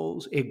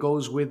vegetables. It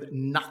goes with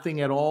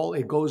nothing at all.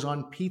 It goes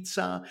on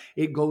pizza.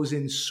 It goes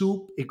in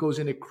soup. It goes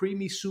in a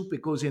creamy soup.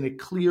 It goes in a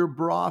clear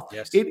broth.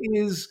 Yes. It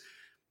is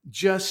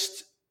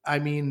just,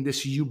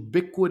 this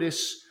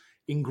ubiquitous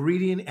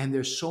ingredient, and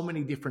there's so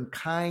many different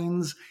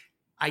kinds.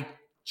 I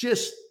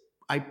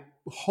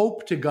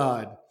hope to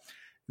God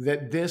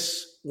that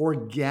this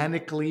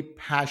organically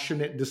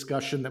passionate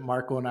discussion that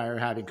Marco and I are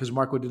having, because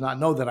Marco did not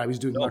know that I was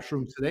doing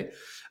mushrooms today.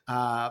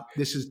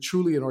 This is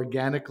truly an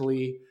organic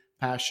display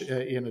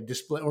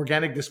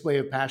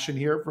of passion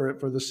here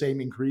for the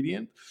same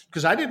ingredient.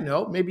 Because I didn't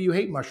know. Maybe you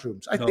hate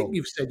mushrooms. I think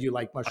you've said you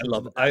like mushrooms. I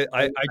love it.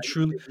 I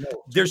truly.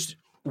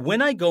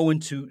 When I go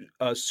into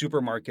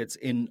supermarkets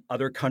in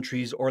other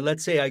countries, or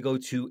let's say I go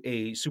to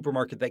a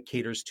supermarket that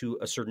caters to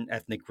a certain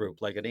ethnic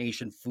group, like an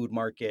Asian food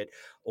market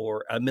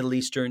or a Middle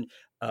Eastern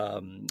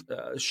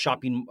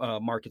shopping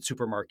market,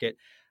 supermarket,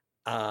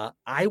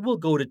 I will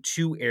go to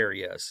two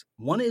areas.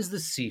 One is the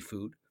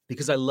seafood,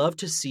 because I love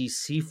to see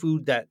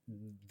seafood that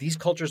these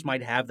cultures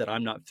might have that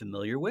I'm not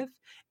familiar with,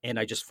 and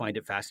I just find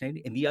it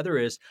fascinating. And the other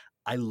is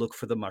I look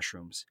for the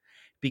mushrooms,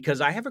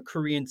 because I have a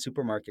Korean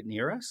supermarket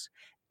near us,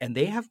 and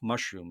they have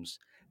mushrooms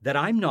that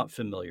I'm not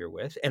familiar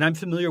with. And I'm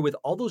familiar with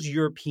all those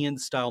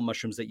European-style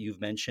mushrooms that you've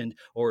mentioned,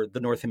 or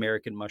the North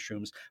American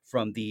mushrooms,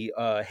 from the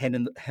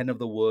hen of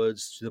the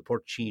woods to the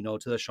porcino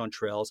to the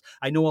chanterelles.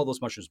 I know all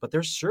those mushrooms, but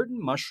there's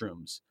certain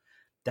mushrooms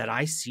that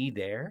I see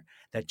there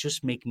that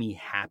just make me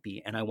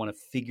happy, and I want to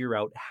figure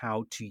out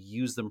how to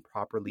use them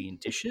properly in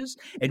dishes.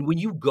 And when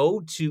you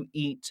go to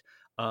eat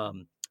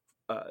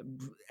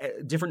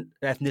different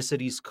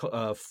ethnicities'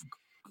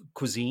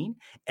 cuisine,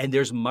 and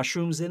there's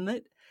mushrooms in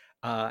it,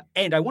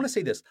 and I want to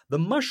say this, the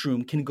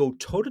mushroom can go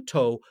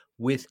toe-to-toe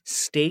with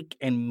steak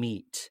and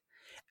meat.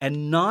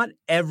 And not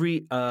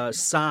every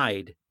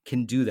side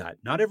can do that.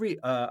 Not every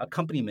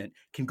accompaniment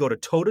can go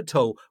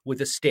toe-to-toe with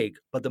a steak,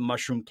 but the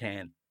mushroom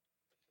can.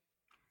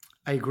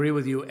 I agree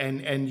with you.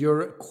 And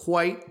you're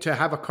to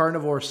have a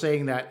carnivore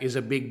saying that is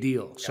a big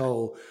deal. Yeah.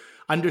 So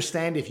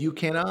understand, if you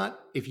cannot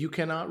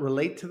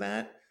relate to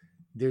that,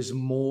 there's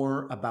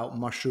more about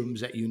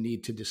mushrooms that you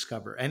need to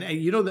discover. And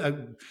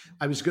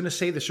I was going to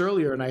say this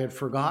earlier and I had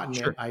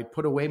forgotten it. I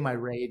put away my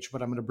rage,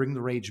 but I'm going to bring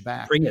the rage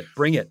back.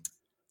 Bring it.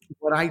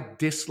 What I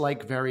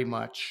dislike very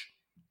much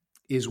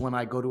is when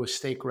I go to a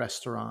steak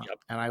restaurant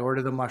and I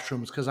order the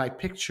mushrooms, because I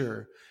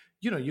picture,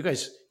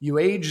 you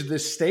age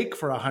this steak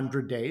for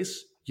 100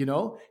 days.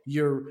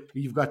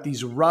 You've got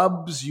these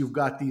rubs, you've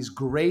got these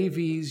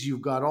gravies,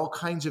 you've got all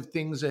kinds of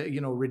things,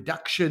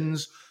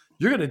 reductions.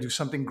 You're going to do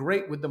something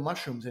great with the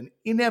mushrooms. And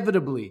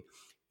inevitably,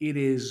 it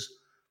is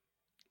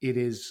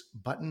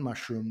button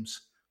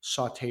mushrooms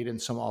sauteed in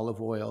some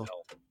olive oil.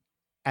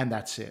 And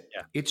that's it.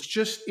 Yeah. It's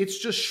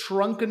just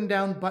shrunken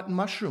down button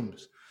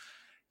mushrooms.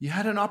 You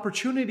had an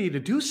opportunity to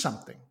do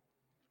something.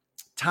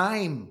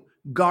 Thyme,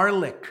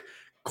 garlic,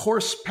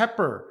 coarse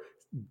pepper,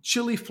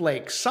 chili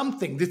flakes,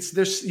 something.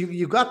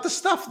 You got the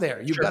stuff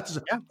there. You got this,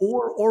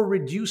 or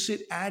reduce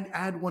it.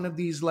 Add one of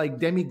these like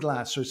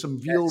demi-glace or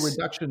some veal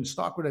reduction,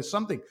 stock reduction,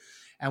 something.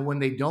 And when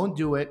they don't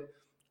do it,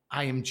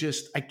 I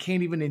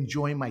can't even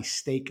enjoy my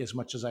steak as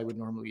much as I would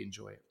normally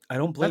enjoy it. I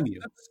don't blame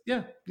you.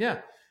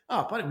 Yeah.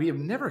 Oh, but we have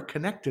never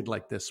connected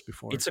like this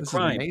before. It's a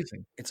crime.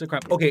 Amazing. It's a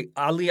crime. Okay,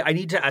 Ali, I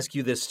need to ask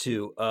you this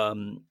too.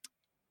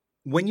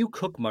 When you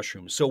cook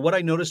mushrooms, so what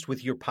I noticed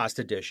with your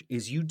pasta dish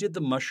is you did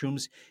the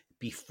mushrooms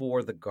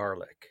before the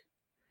garlic.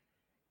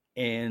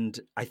 And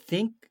I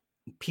think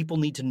people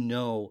need to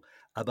know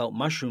about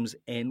mushrooms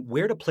and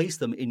where to place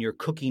them in your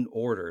cooking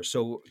order.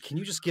 So can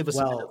you just give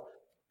us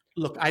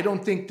Look, I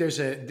don't think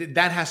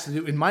that has to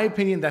do, in my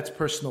opinion, that's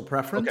personal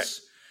preference.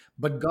 Okay.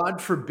 But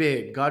God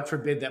forbid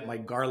that my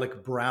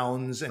garlic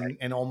browns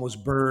and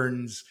almost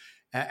burns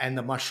and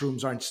the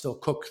mushrooms aren't still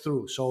cooked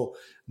through. So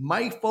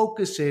my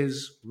focus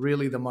is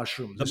really the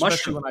mushrooms,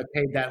 especially when I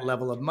paid that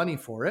level of money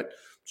for it.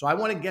 So I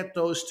want to get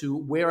those to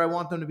where I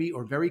want them to be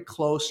or very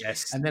close,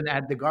 and then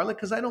add the garlic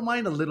because I don't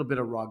mind a little bit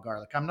of raw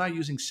garlic. I'm not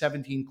using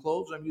 17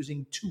 cloves. I'm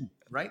using 2,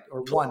 right?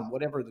 Or 1,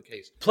 whatever the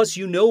case. Plus,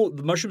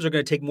 the mushrooms are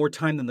going to take more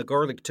time than the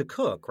garlic to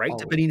cook, right?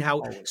 Always, Depending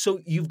how. Always.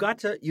 So you've got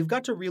to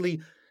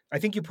really, I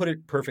think you put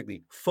it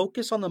perfectly.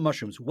 Focus on the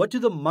mushrooms. What do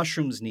the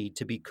mushrooms need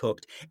to be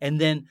cooked?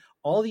 And then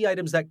all the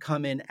items that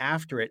come in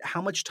after it,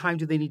 how much time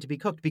do they need to be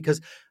cooked?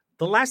 Because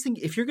the last thing,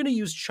 if you're going to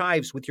use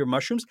chives with your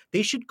mushrooms,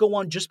 they should go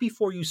on just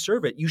before you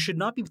serve it. You should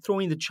not be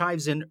throwing the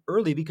chives in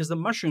early because the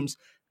mushrooms,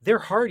 they're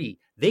hardy.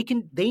 They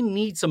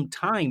need some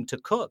time to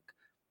cook.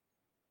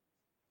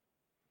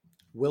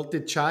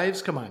 Wilted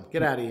chives? Come on,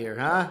 get out of here,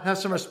 huh? Have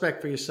some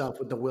respect for yourself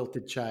with the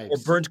wilted chives. Or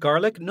burnt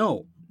garlic?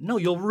 No,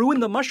 you'll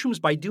ruin the mushrooms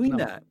by doing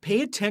that.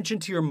 Pay attention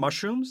to your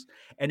mushrooms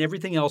and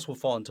everything else will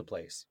fall into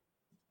place.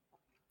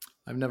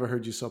 I've never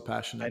heard you so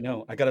passionate. I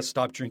know. I got to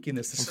stop drinking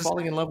this. I'm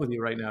falling in love with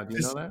you right now. Do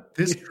you know that?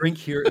 This drink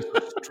here is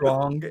a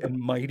strong and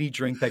mighty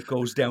drink that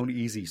goes down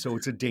easy. So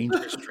it's a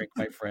dangerous drink,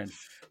 my friend.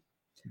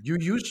 You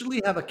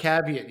usually have a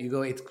caveat. You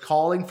go, it's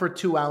calling for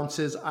 2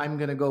 ounces. I'm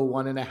going to go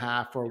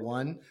 1.5 or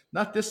 1.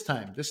 Not this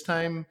time. This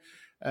time,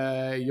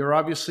 you're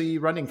obviously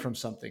running from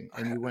something,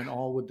 and you went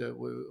all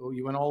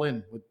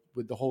in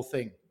with the whole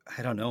thing.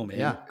 I don't know, man.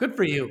 Yeah, good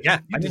for you. Yeah,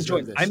 you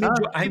deserve this.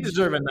 I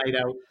deserve a night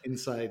out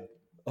inside.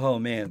 Oh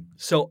man!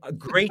 So a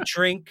great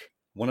drink,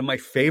 one of my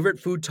favorite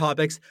food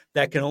topics.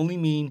 That can only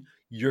mean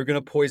you're going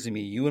to poison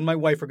me. You and my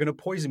wife are going to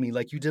poison me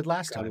like you did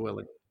last time.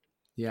 Willie.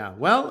 Yeah,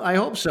 well, I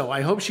hope so.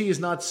 I hope she is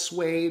not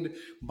swayed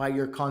by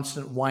your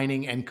constant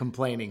whining and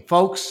complaining.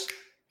 Folks,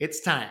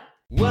 it's time.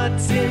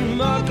 What's in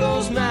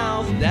Marco's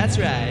mouth? That's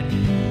right.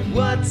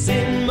 What's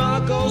in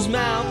Marco's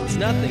mouth? It's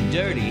nothing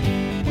dirty.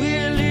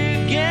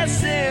 Willie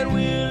guessing,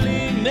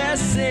 Willie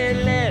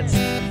messing. Let's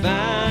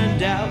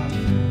find out.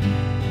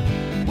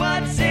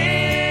 What's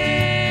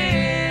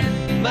in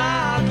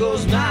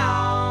Marco's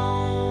mouth?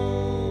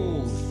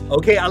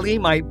 Okay, Ali,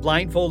 my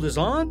blindfold is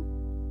on.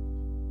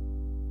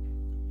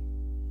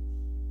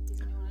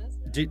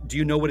 Do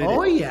you know what it is?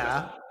 Oh,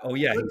 yeah. Oh,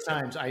 yeah. Good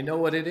times. I know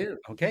what it is.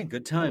 Okay,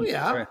 good times. Oh,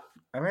 yeah.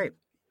 All right.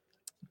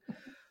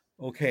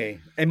 Okay.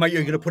 You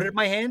going to put it in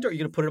my hand or are you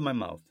going to put it in my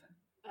mouth?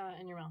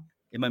 In your mouth.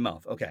 In my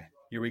mouth. Okay.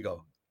 Here we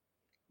go.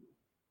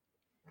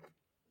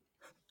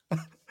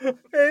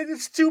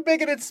 It's too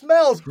big and it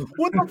smells.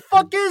 What the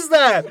fuck is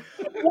that?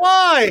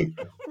 Why?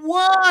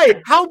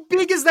 How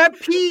big is that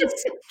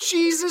piece?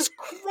 Jesus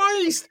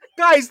Christ.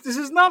 Guys, this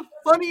is not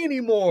funny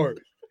anymore.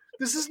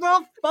 This is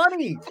not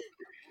funny.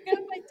 You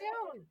gotta bite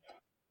down.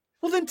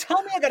 Well, then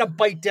tell me I gotta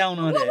bite down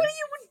on it. What do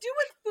you do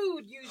with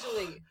food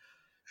usually?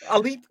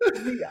 Ali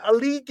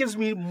gives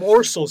me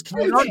morsels.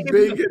 Can you not give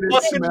big me and it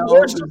fucking smells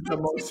morsels? is the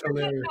most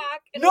hilarious.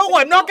 No,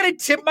 I'm not going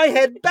to tip my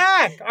head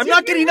back. I'm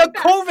not getting a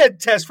COVID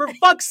test, for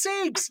fuck's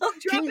sakes. I'll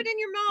drop it in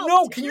your mouth.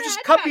 No, can you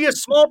just cut me a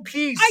small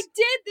piece? I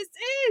did.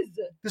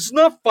 This is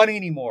not funny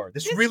anymore.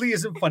 This really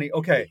isn't funny.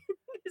 Okay.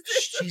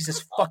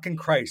 Jesus fucking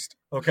Christ.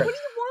 Okay. What do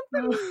you want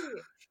from me?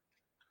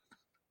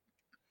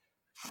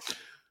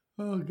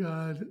 Oh,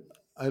 God.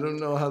 I don't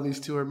know how these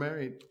two are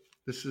married.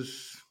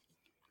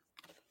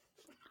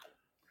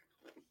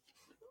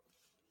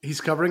 He's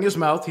covering his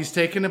mouth. He's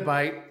taking a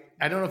bite.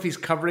 I don't know if he's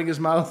covering his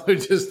mouth or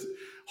just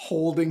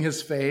holding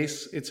his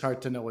face. It's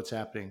hard to know what's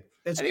happening.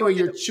 Anyway,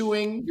 you're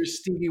chewing. You're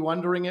Stevie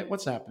Wondering it.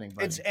 What's happening,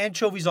 buddy? It's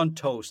anchovies on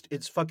toast.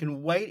 It's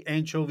fucking white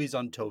anchovies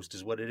on toast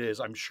is what it is.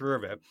 I'm sure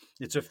of it.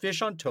 It's a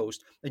fish on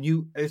toast. And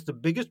it's the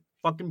biggest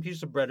fucking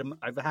piece of bread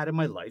I've had in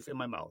my life in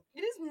my mouth.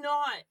 It is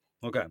not.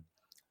 Okay.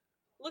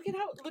 Look at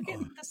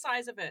the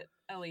size of it,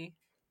 Ellie.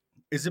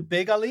 Is it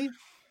big, Ali?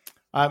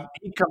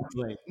 He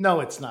complained. No,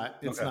 it's not.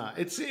 It's Okay. not.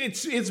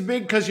 It's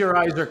big because your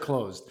eyes are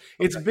closed.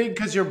 It's big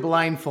because you're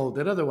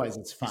blindfolded. Otherwise,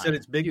 it's fine. said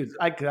it's big?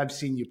 I've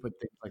seen you put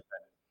things like that.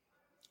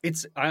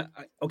 It's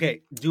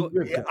okay.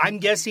 I'm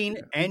guessing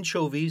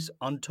anchovies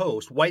on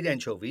toast, white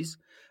anchovies,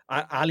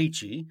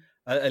 alici.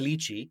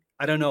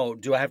 I don't know.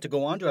 Do I have to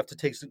go on? Do I have to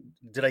take?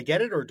 Did I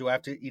get it, or do I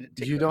have to eat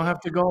it? You don't have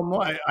to go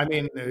more. I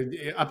mean,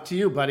 up to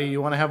you, buddy.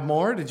 You want to have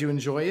more? Did you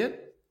enjoy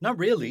it? Not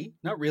really.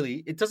 Not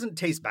really. It doesn't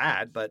taste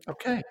bad, but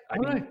Okay. I All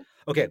mean- right.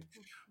 okay.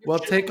 Well,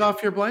 take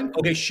off your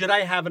blindfold. Okay. Should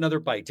I have another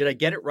bite? Did I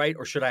get it right,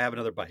 or should I have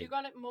another bite? You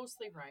got it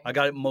mostly right. I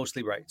got it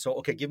mostly right. So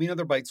okay, give me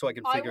another bite so I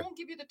can I figure. won't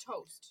give you the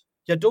toast.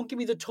 Yeah, don't give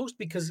me the toast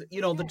because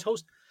the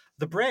toast,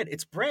 the bread.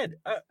 It's bread.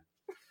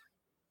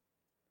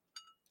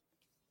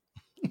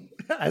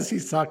 As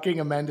he's talking,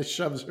 Amanda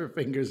shoves her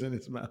fingers in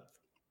his mouth.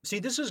 See,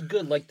 this is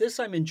good. Like this,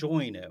 I'm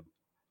enjoying it.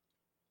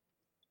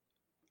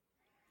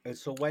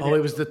 It's so white. Oh,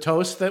 it was the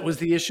toast that was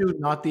the issue,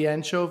 not the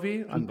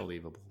anchovy?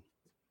 Unbelievable.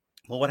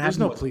 Well, what There's happened?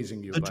 no was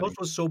pleasing you, the buddy. toast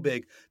was so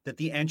big that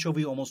the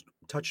anchovy almost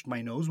touched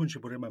my nose when she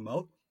put it in my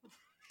mouth.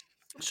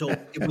 So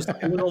it was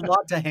a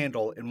lot to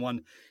handle in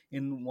one.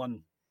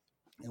 I'm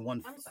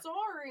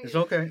sorry. It's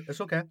okay.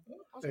 It's okay. I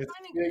was It's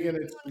trying to big give and you it in a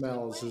good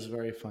smells way. is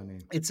very funny.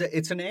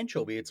 It's an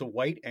anchovy. It's a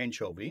white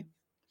anchovy.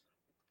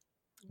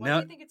 Why Now-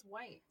 do you think it's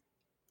white?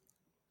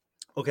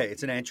 Okay,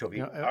 it's an anchovy.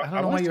 You know, I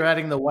don't know why you're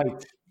adding the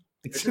white.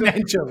 It's an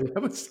anchovy. I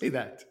would say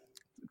that.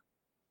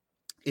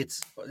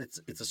 It's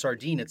a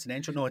sardine. It's an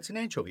anchovy. No, it's an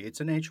anchovy.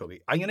 It's an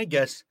anchovy. I'm gonna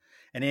guess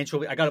an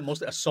anchovy. I got it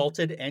mostly a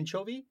salted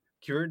anchovy,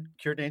 cured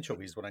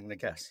anchovy is what I'm gonna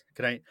guess.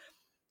 Can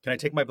I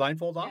take my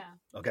blindfold off?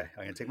 Yeah. Okay,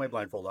 I'm gonna take my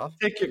blindfold off.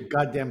 Take your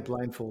goddamn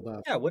blindfold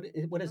off. Yeah. What is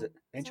it? It's an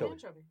Anchovy.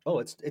 anchovy. Oh,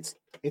 it's a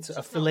It's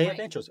not fillet of white.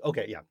 anchovies.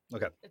 Okay, yeah.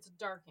 Okay, It's a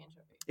dark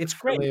anchovy. it's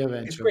great. Fillet of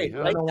It's anchovy. great. I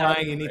don't Like know that.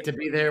 why you need to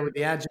be there with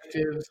the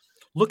adjectives.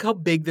 Look how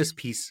big this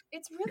piece.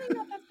 It's really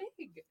not that big.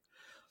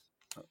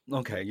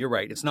 Okay, you're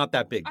right. It's not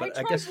that big, but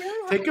I tried guess really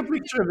hard Take a to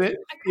picture of it.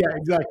 I cut Yeah, my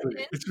exactly.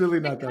 nail in. It's really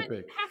I not that cut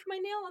big. half my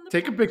nail on the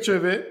Take a bread. picture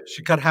of it.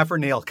 she cut half her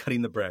nail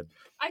cutting the bread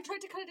I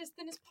tried to cut it as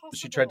thin as possible.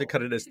 She tried to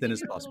cut it as to thin give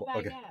as you a little possible.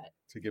 Okay. baguette.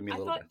 to give me a I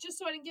little thought bit. just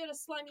so I didn't get a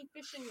slimy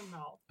fish in your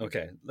mouth.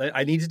 Okay,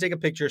 I need to take a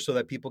picture so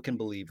that people can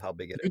believe how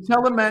big it You is.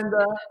 tell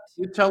Amanda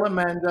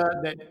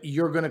that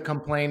you're going to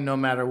complain no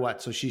matter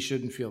what, so she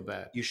shouldn't feel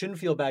bad. You shouldn't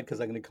feel bad because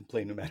I'm going to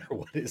complain no matter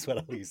what is what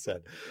Ali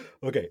said.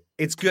 Okay,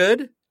 it's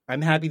good.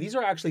 I'm happy. These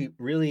are actually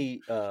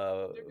really,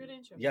 They're good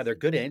anchovies. yeah, they're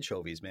good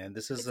anchovies, man.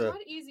 This It's is not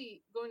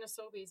easy going to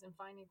Sobeys and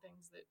finding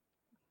things that,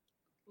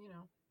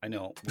 I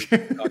know we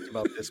talked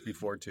about this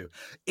before too.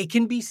 It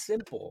can be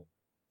simple.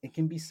 It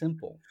can be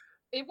simple.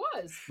 It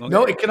was. Okay.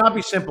 No, it cannot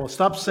be simple.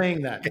 Stop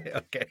saying that.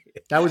 Okay.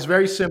 That was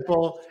very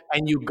simple,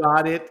 and you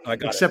got it, I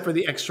got it. except for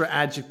the extra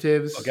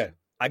adjectives. Okay.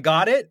 I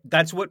got it.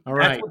 That's what All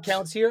that's right. what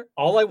counts here.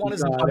 All I want You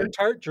is a got butter it.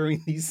 tart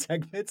during these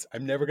segments.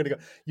 I'm never gonna go.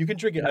 You can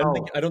drink it. I don't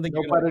think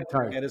No you're butter gonna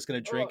tart. Amanda's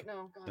gonna drink. Oh,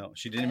 no, God. No,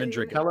 she didn't even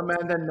drink it. Tell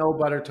Amanda no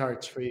butter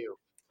tarts for you.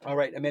 All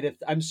right, Amanda,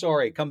 I'm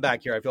sorry. Come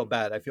back here. I feel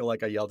bad. I feel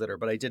like I yelled at her,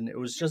 but I didn't. It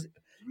was just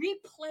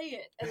Replay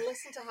it and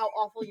listen to how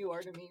awful you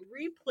are to me.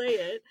 Replay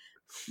it.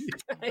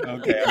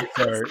 Okay, I'm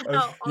sorry. Listen to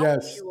how awful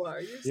Yes. you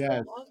are. You're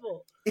Yes. so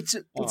awful. it's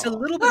a Oh.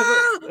 little bit of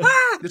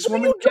a This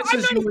woman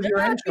kisses you with your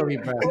anchovy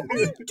breath. What are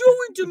you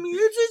doing to me?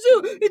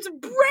 It's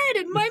bread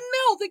in my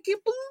mouth. I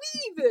can't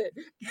believe it.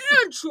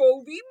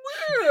 Anchovy.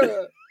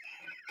 Bleh.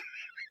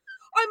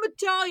 I'm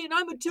Italian.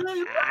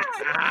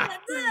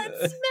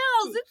 It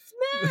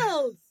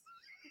smells.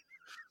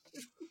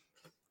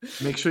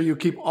 Make sure you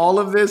keep all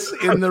of this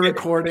in the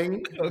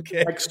recording.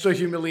 okay. Extra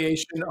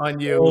humiliation on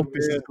you. Oh,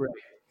 This is man. great.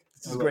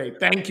 This is great.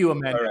 Thank you,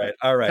 Amanda.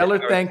 All right. Tell her all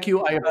right. thank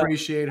you. I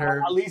appreciate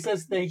her. Ali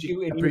says thank She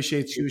you. and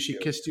appreciates you. She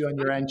kissed you on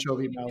your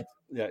anchovy mouth.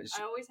 Yeah,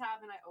 I always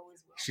have and I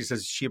always will. she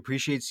says she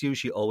appreciates you.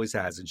 She always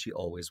has, and she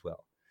always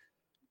will.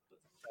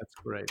 That's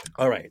great.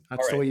 All right. That's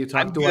all the right. way you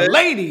talk I'm to good. a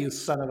lady, you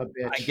son of a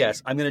bitch. I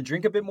guess I'm gonna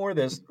drink a bit more of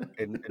this,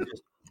 and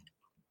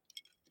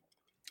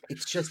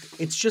just.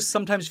 It's just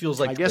sometimes feels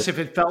like I guess if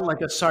it felt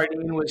like a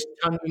sardine was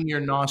tonguing your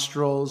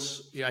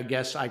nostrils, yeah, I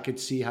guess I could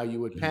see how you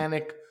would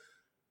panic.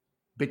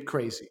 Bit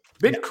crazy.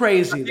 Bit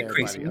crazy there,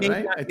 crazy. buddy. Maybe All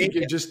right? not- I think maybe-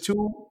 you're just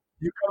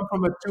you come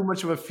from too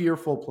much of a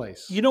fearful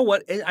place. You know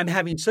what? I'm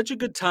having such a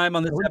good time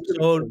on this Don't do it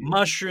episode. for you.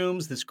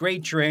 Mushrooms, this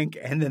great drink,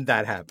 and then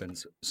that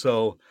happens.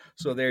 So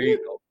there you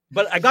go.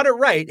 But I got it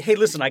right. Hey,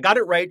 listen, I got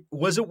it right.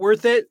 Was it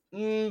worth it?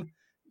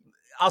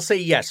 I'll say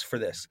yes for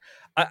this.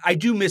 I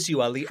do miss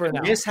you, Ali. For I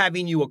now. miss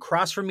having you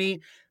across from me,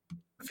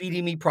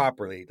 feeding me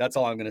properly. That's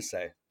all I'm going to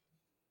say.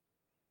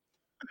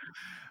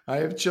 I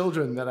have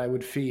children that I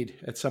would feed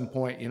at some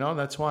point.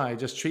 That's why I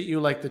just treat you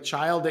like the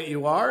child that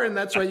you are, and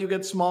that's why you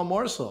get small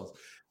morsels.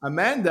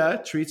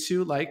 Amanda treats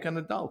you like an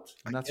adult,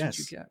 and that's what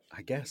you get.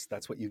 I guess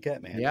that's what you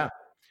get, man. Yeah.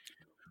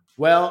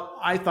 Well,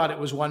 I thought it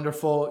was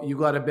wonderful. You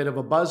got a bit of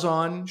a buzz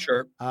on.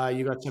 Sure.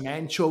 You got some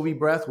anchovy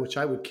breath, which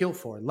I would kill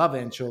for. Love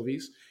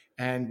anchovies.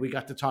 And we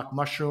got to talk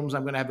mushrooms.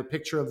 I'm going to have a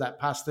picture of that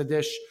pasta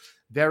dish.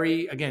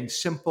 Very, again,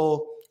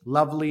 simple,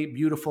 lovely,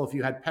 beautiful. If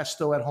you had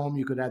pesto at home,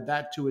 you could add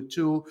that to it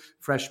too.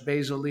 Fresh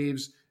basil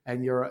leaves.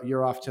 and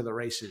you're off to the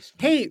races.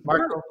 Hey,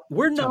 Marco,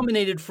 we're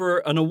nominated for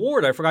an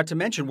award. I forgot to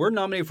mention, we're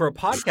nominated for a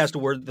podcast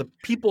award, the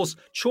People's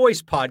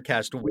Choice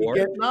Podcast Award.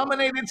 We get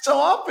nominated so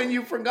often,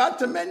 you forgot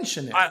to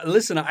mention it.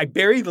 Listen, I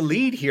bury the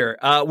lead here.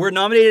 We're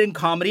nominated in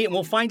comedy, and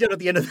we'll find out at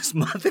the end of this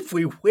month if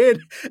we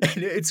win.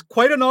 And it's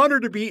quite an honor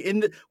to be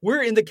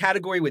we're in the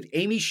category with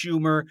Amy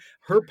Schumer,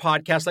 her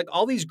podcast, like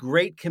all these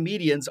great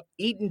comedians,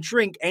 Eat and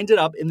Drink ended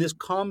up in this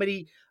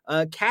comedy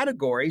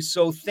category.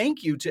 So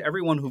thank you to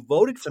everyone who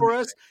voted for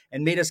us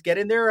and made us get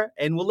in there,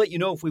 and we'll let you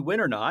know if we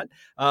win or not.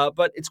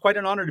 But it's quite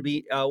an honor to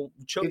be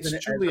chosen.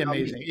 It's truly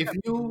amazing.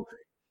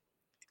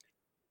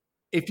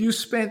 If you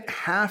spent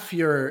half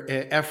your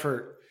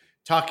effort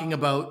talking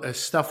about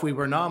stuff we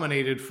were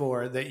nominated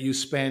for that you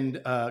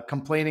spend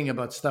complaining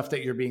about stuff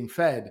that you're being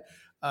fed,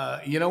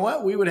 you know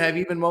what? We would have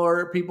even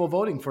more people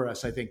voting for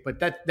us, I think. But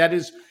that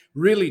is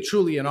really,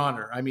 truly an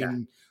honor. I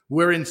mean,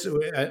 we're in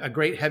a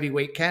great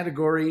heavyweight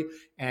category,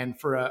 and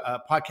for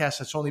a podcast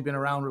that's only been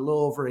around a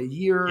little over a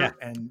year,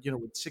 and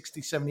with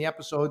 60, 70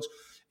 episodes,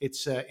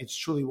 it's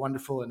truly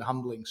wonderful and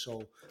humbling.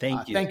 So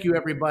thank you. Thank you,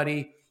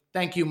 everybody.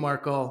 Thank you,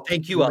 Marco.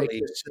 Thank you,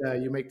 Ali.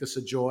 You make this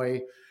a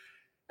joy.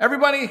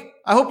 Everybody,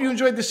 I hope you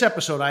enjoyed this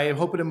episode. I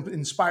hope it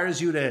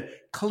inspires you to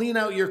clean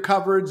out your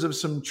cupboards of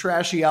some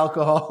trashy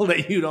alcohol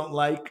that you don't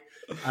like,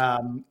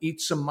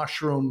 eat some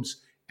mushrooms,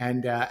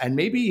 and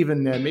maybe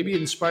it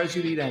inspires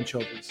you to eat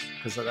anchovies,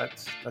 because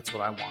that's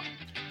what I want.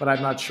 But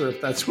I'm not sure if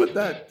that's what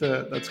that's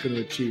going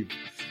to achieve.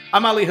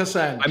 I'm Ali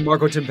Hassan. I'm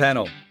Marco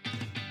Timpano.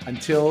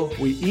 Until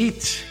we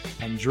eat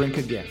and drink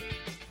again.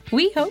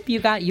 We hope you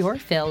got your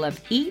fill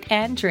of Eat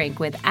and Drink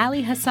with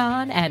Ali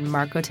Hassan and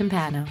Marco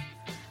Timpano.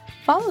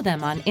 Follow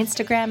them on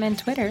Instagram and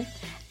Twitter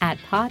at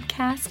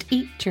Podcast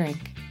Eat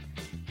Drink.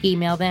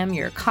 Email them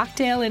your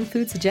cocktail and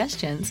food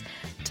suggestions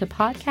to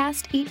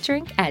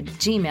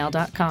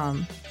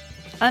podcasteatdrink@gmail.com.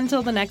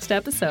 Until the next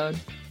episode,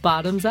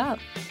 bottoms up.